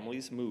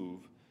 families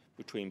move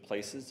between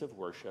places of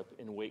worship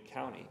in Wake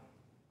County.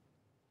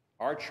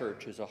 Our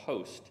church is a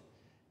host,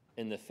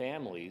 and the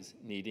families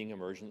needing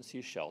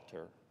emergency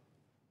shelter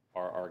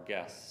are our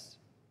guests.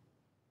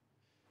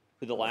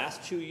 For the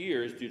last 2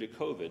 years, due to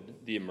COVID,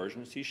 the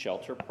emergency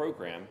shelter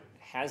program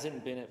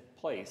hasn't been in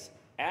place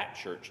at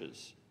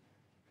churches.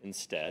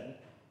 Instead,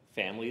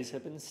 families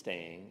have been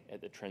staying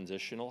at the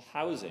transitional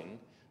housing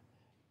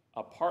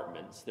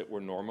apartments that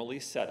were normally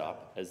set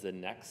up as the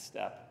next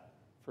step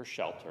for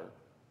shelter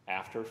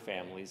after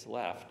families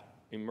left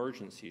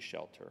emergency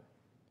shelter.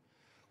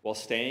 While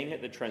staying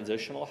at the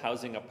transitional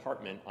housing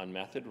apartment on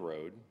Method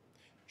Road,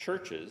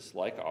 churches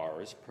like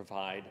ours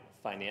provide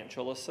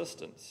financial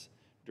assistance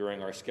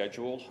during our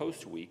scheduled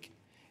host week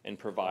and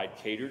provide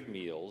catered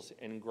meals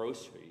and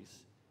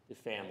groceries to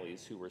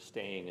families who were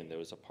staying in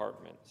those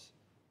apartments.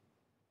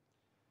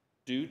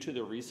 Due to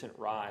the recent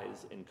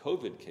rise in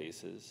COVID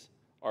cases,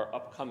 our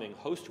upcoming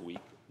host week,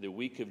 the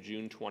week of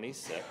June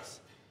 26,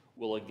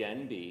 will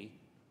again be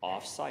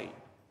off-site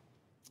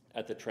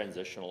at the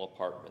transitional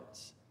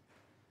apartments.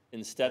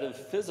 Instead of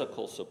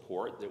physical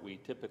support that we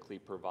typically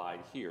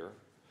provide here,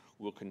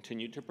 we'll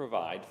continue to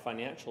provide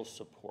financial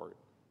support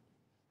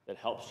that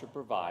helps to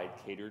provide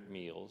catered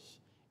meals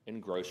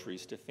and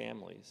groceries to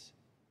families.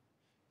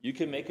 You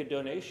can make a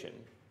donation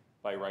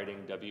by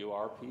writing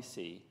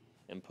WRPC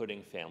and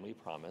putting Family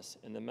Promise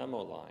in the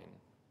memo line.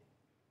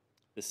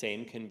 The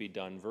same can be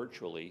done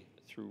virtually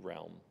through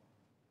Realm.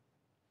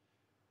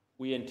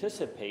 We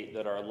anticipate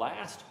that our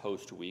last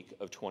host week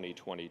of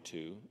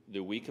 2022, the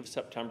week of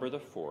September the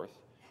 4th,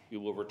 we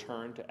will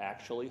return to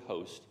actually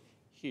host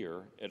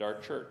here at our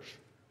church,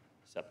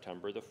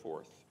 September the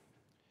 4th.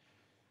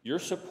 Your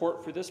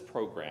support for this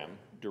program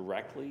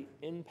directly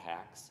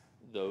impacts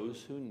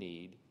those who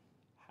need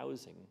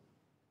housing.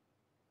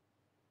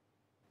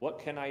 What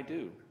can I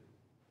do?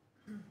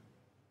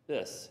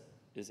 This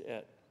is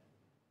it.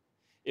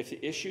 If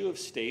the issue of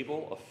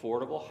stable,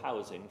 affordable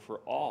housing for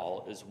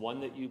all is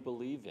one that you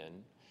believe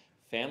in,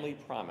 Family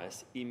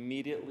Promise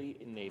immediately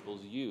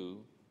enables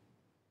you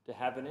to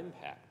have an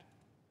impact.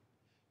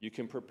 You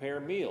can prepare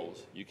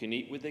meals, you can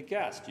eat with the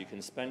guests, you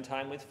can spend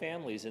time with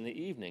families in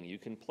the evening, you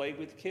can play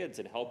with kids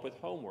and help with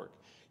homework,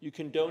 you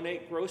can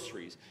donate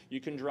groceries,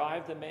 you can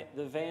drive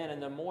the van in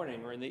the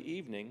morning or in the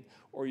evening,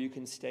 or you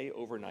can stay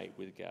overnight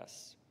with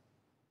guests.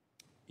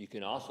 You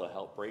can also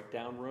help break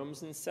down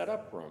rooms and set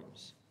up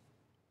rooms.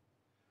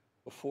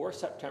 Before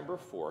September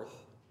 4th,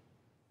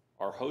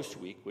 our host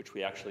week, which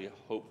we actually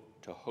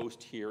hope to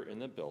host here in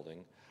the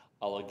building,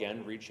 I'll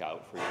again reach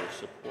out for your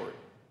support.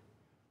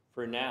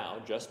 For now,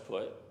 just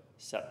put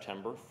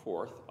September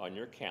 4th on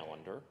your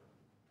calendar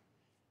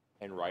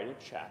and write a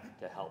check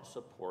to help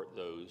support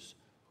those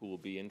who will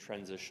be in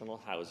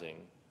transitional housing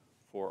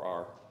for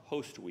our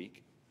host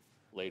week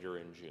later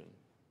in June.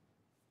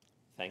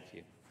 Thank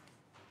you.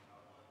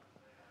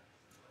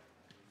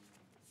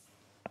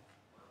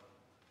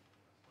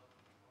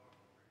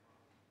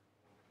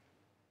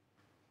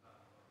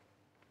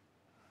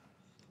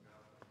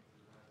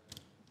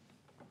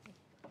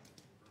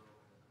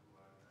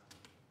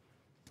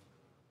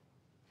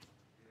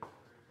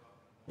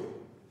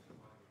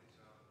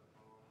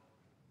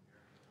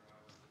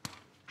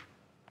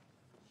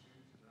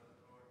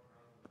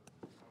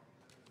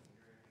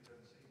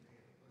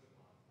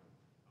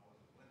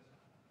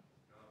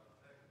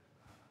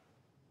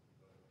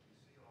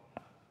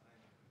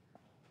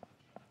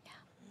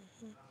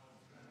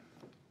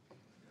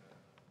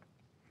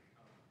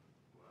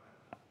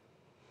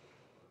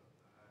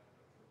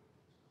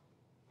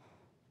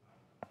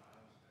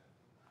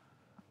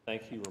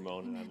 Thank you,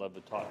 Ramon, and I'd love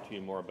to talk to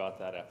you more about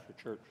that after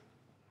church.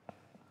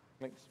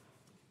 Thanks.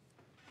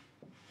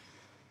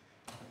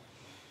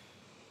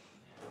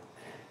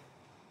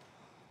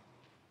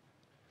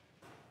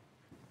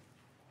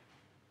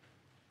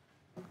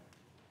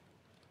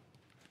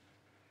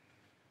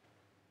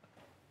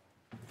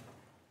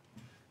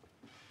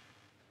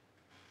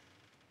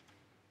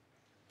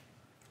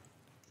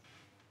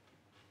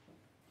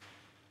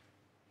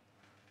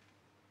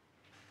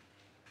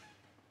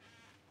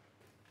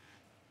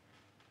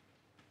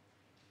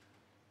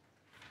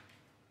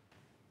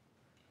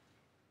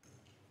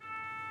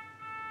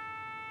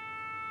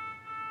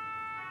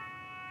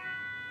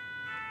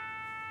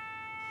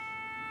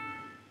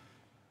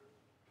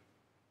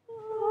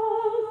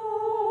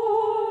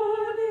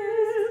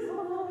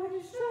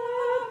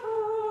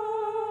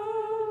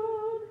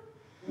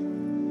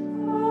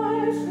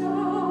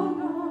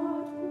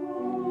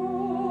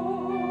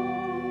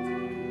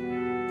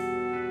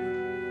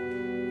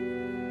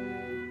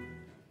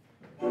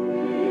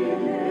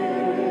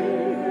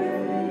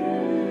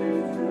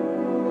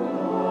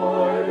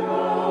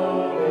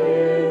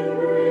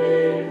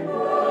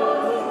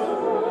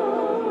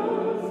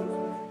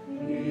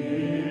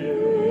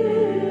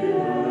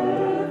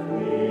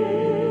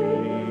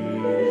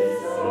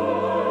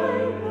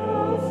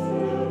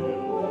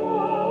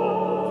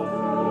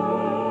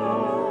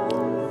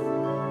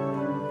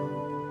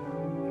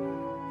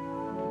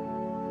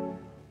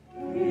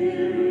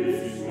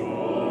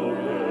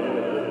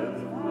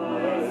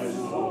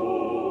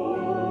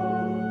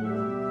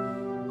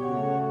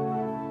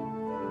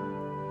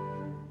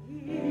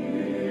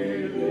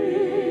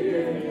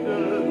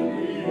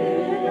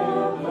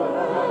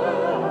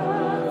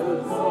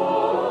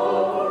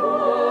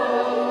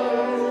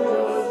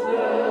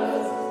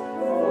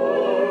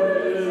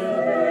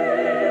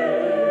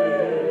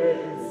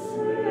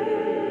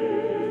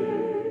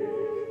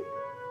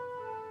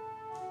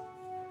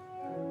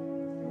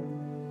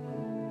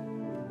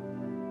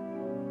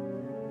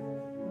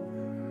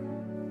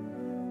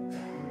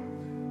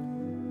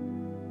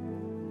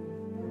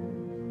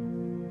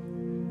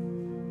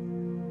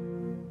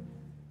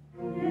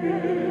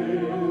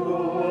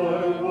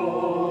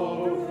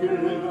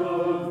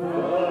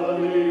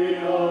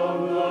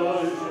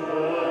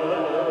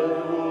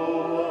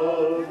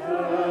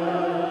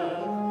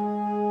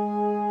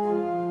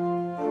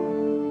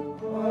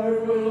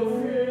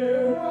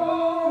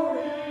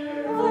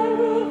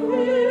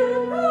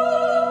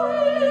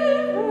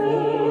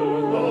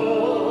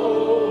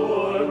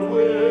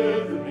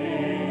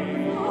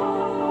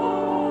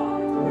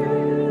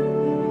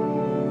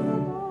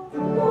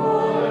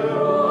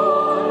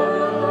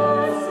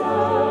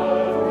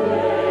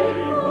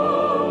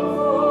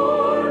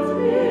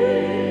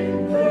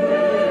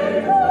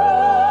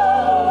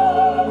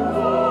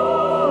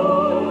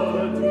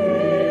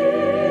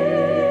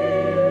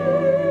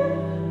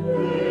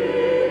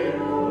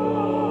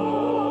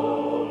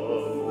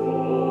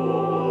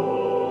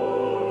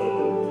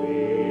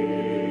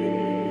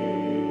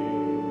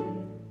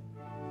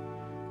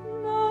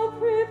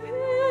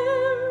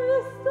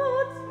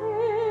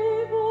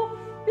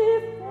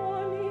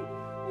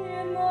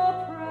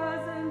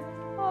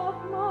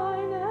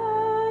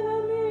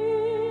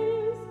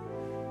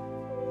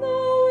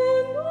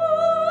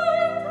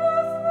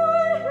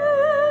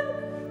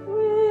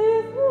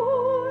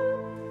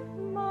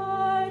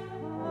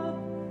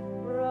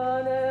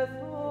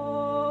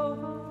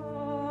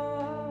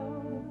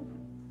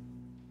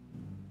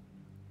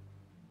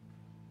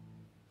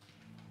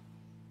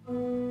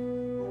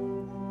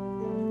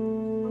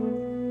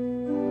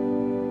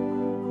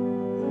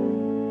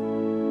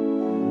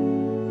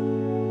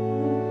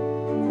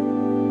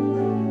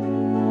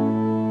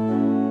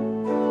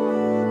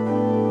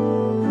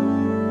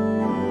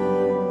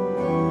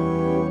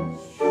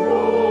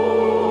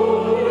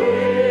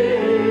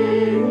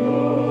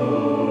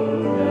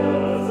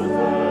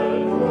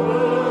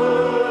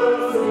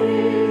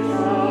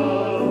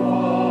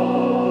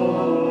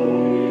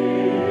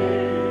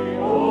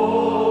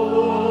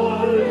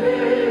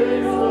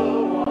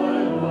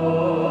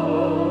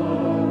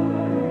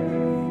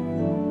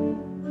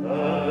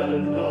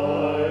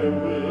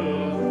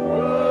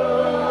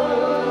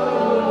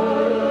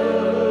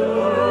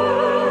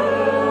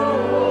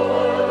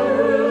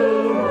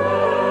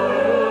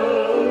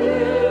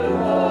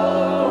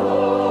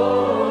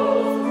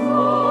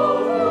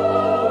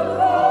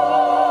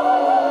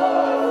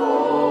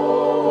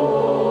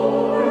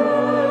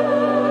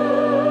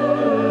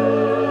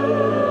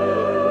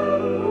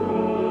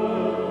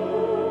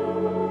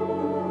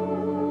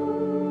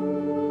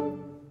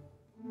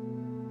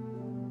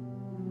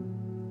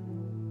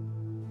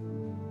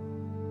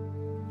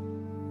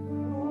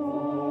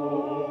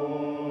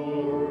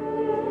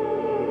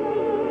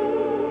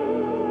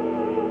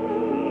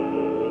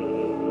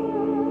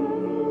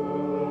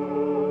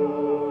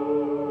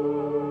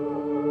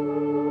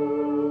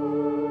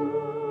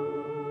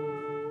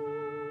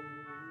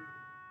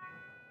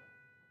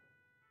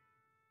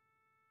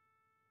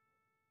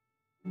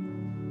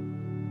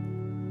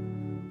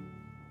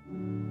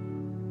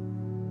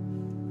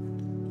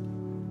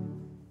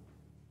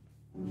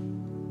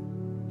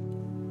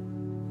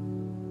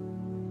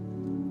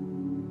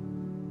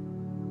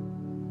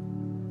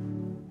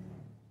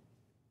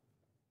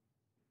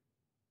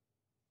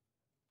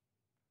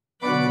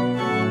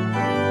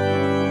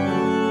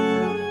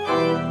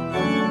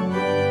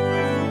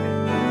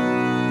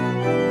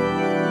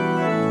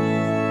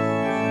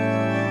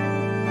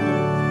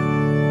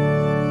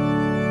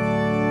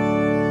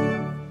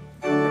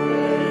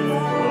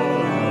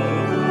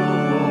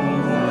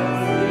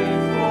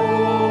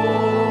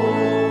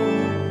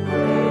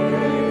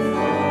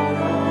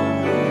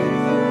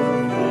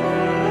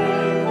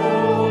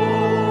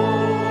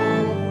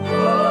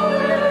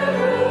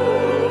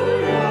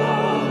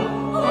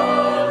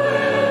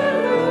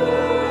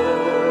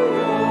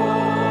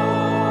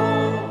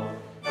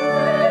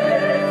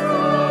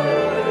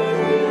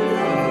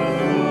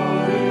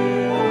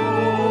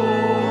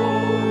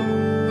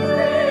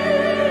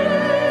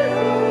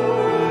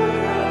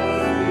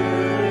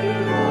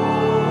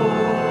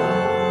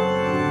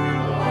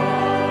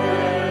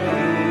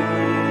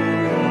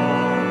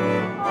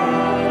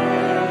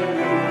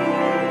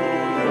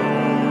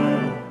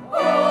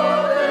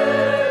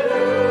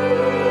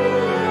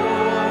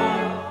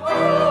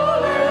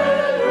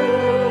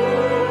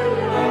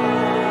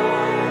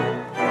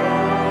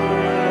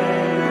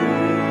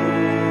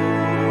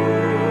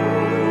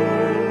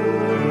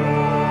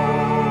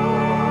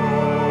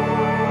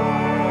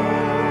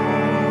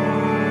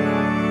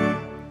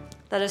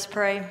 Let us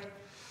pray.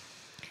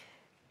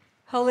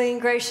 Holy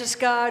and gracious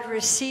God,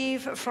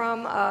 receive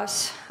from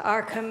us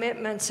our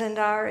commitments and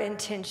our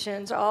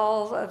intentions,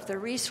 all of the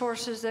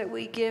resources that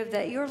we give,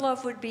 that your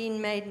love would be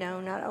made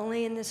known, not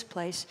only in this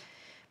place,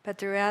 but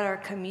throughout our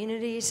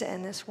communities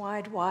and this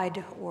wide,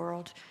 wide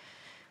world.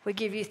 We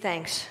give you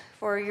thanks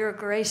for your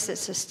grace that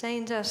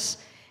sustains us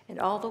in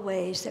all the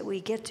ways that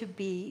we get to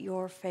be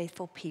your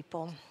faithful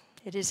people.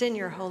 It is in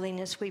your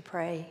holiness we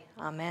pray.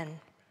 Amen.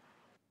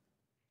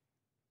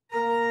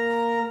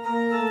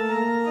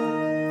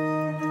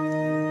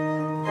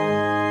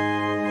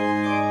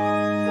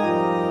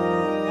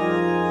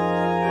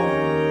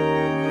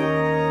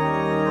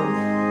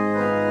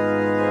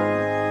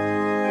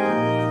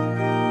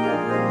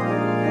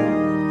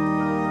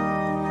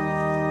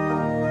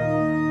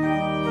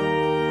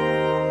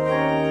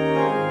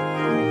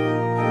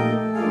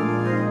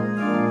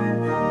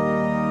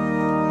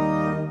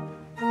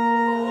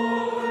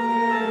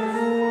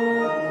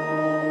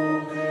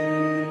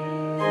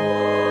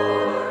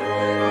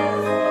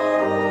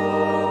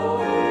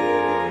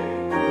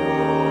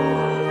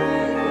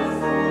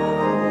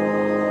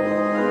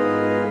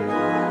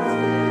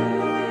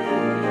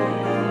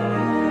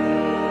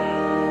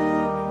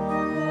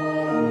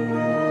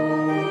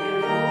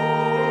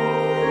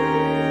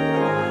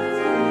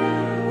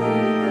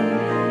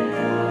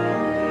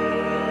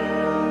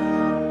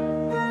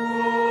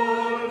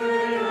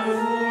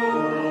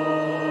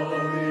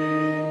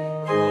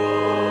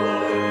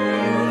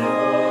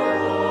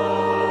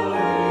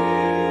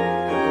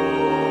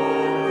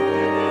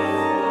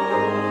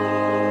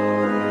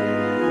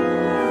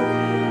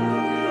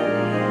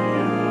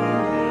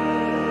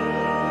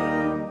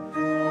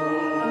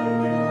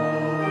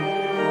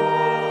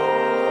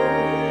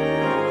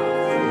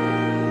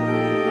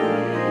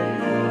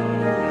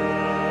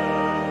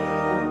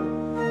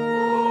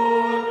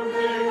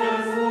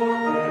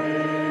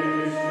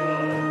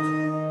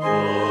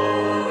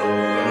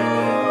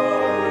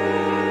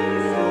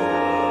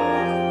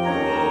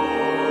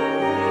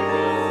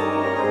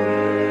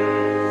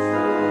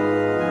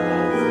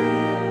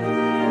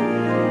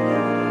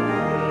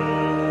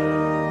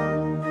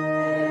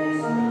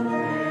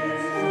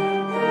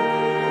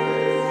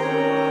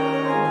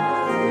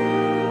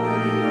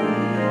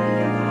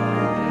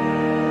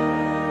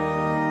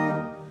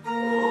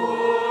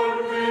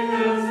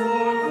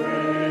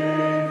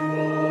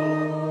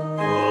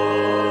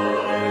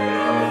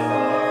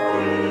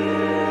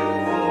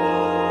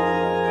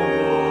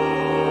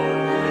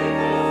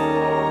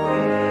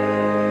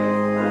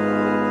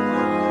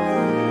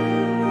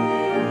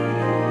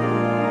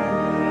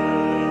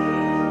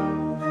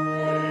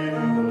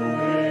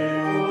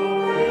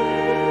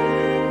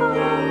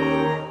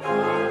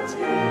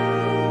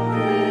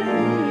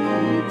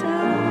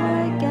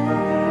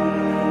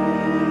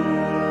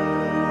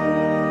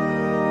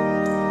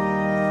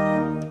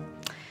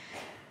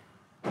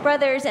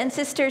 Brothers and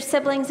sisters,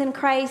 siblings in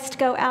Christ,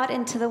 go out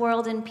into the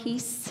world in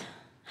peace.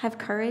 Have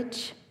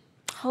courage.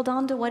 Hold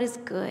on to what is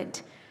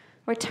good.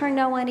 Return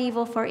no one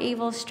evil for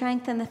evil.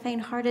 Strengthen the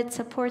faint-hearted.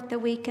 Support the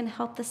weak and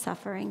help the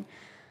suffering.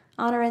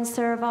 Honor and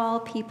serve all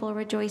people,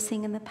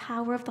 rejoicing in the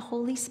power of the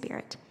Holy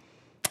Spirit.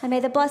 And may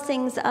the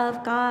blessings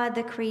of God,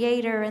 the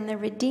Creator and the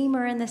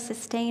Redeemer and the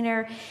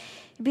Sustainer,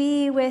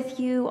 be with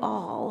you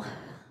all,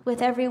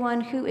 with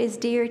everyone who is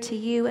dear to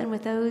you and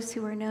with those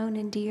who are known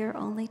and dear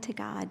only to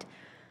God.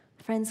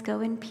 Friends, go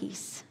in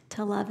peace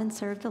to love and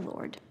serve the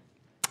Lord.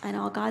 And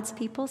all God's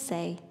people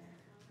say,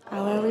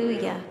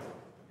 Alleluia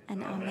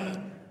and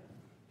Amen.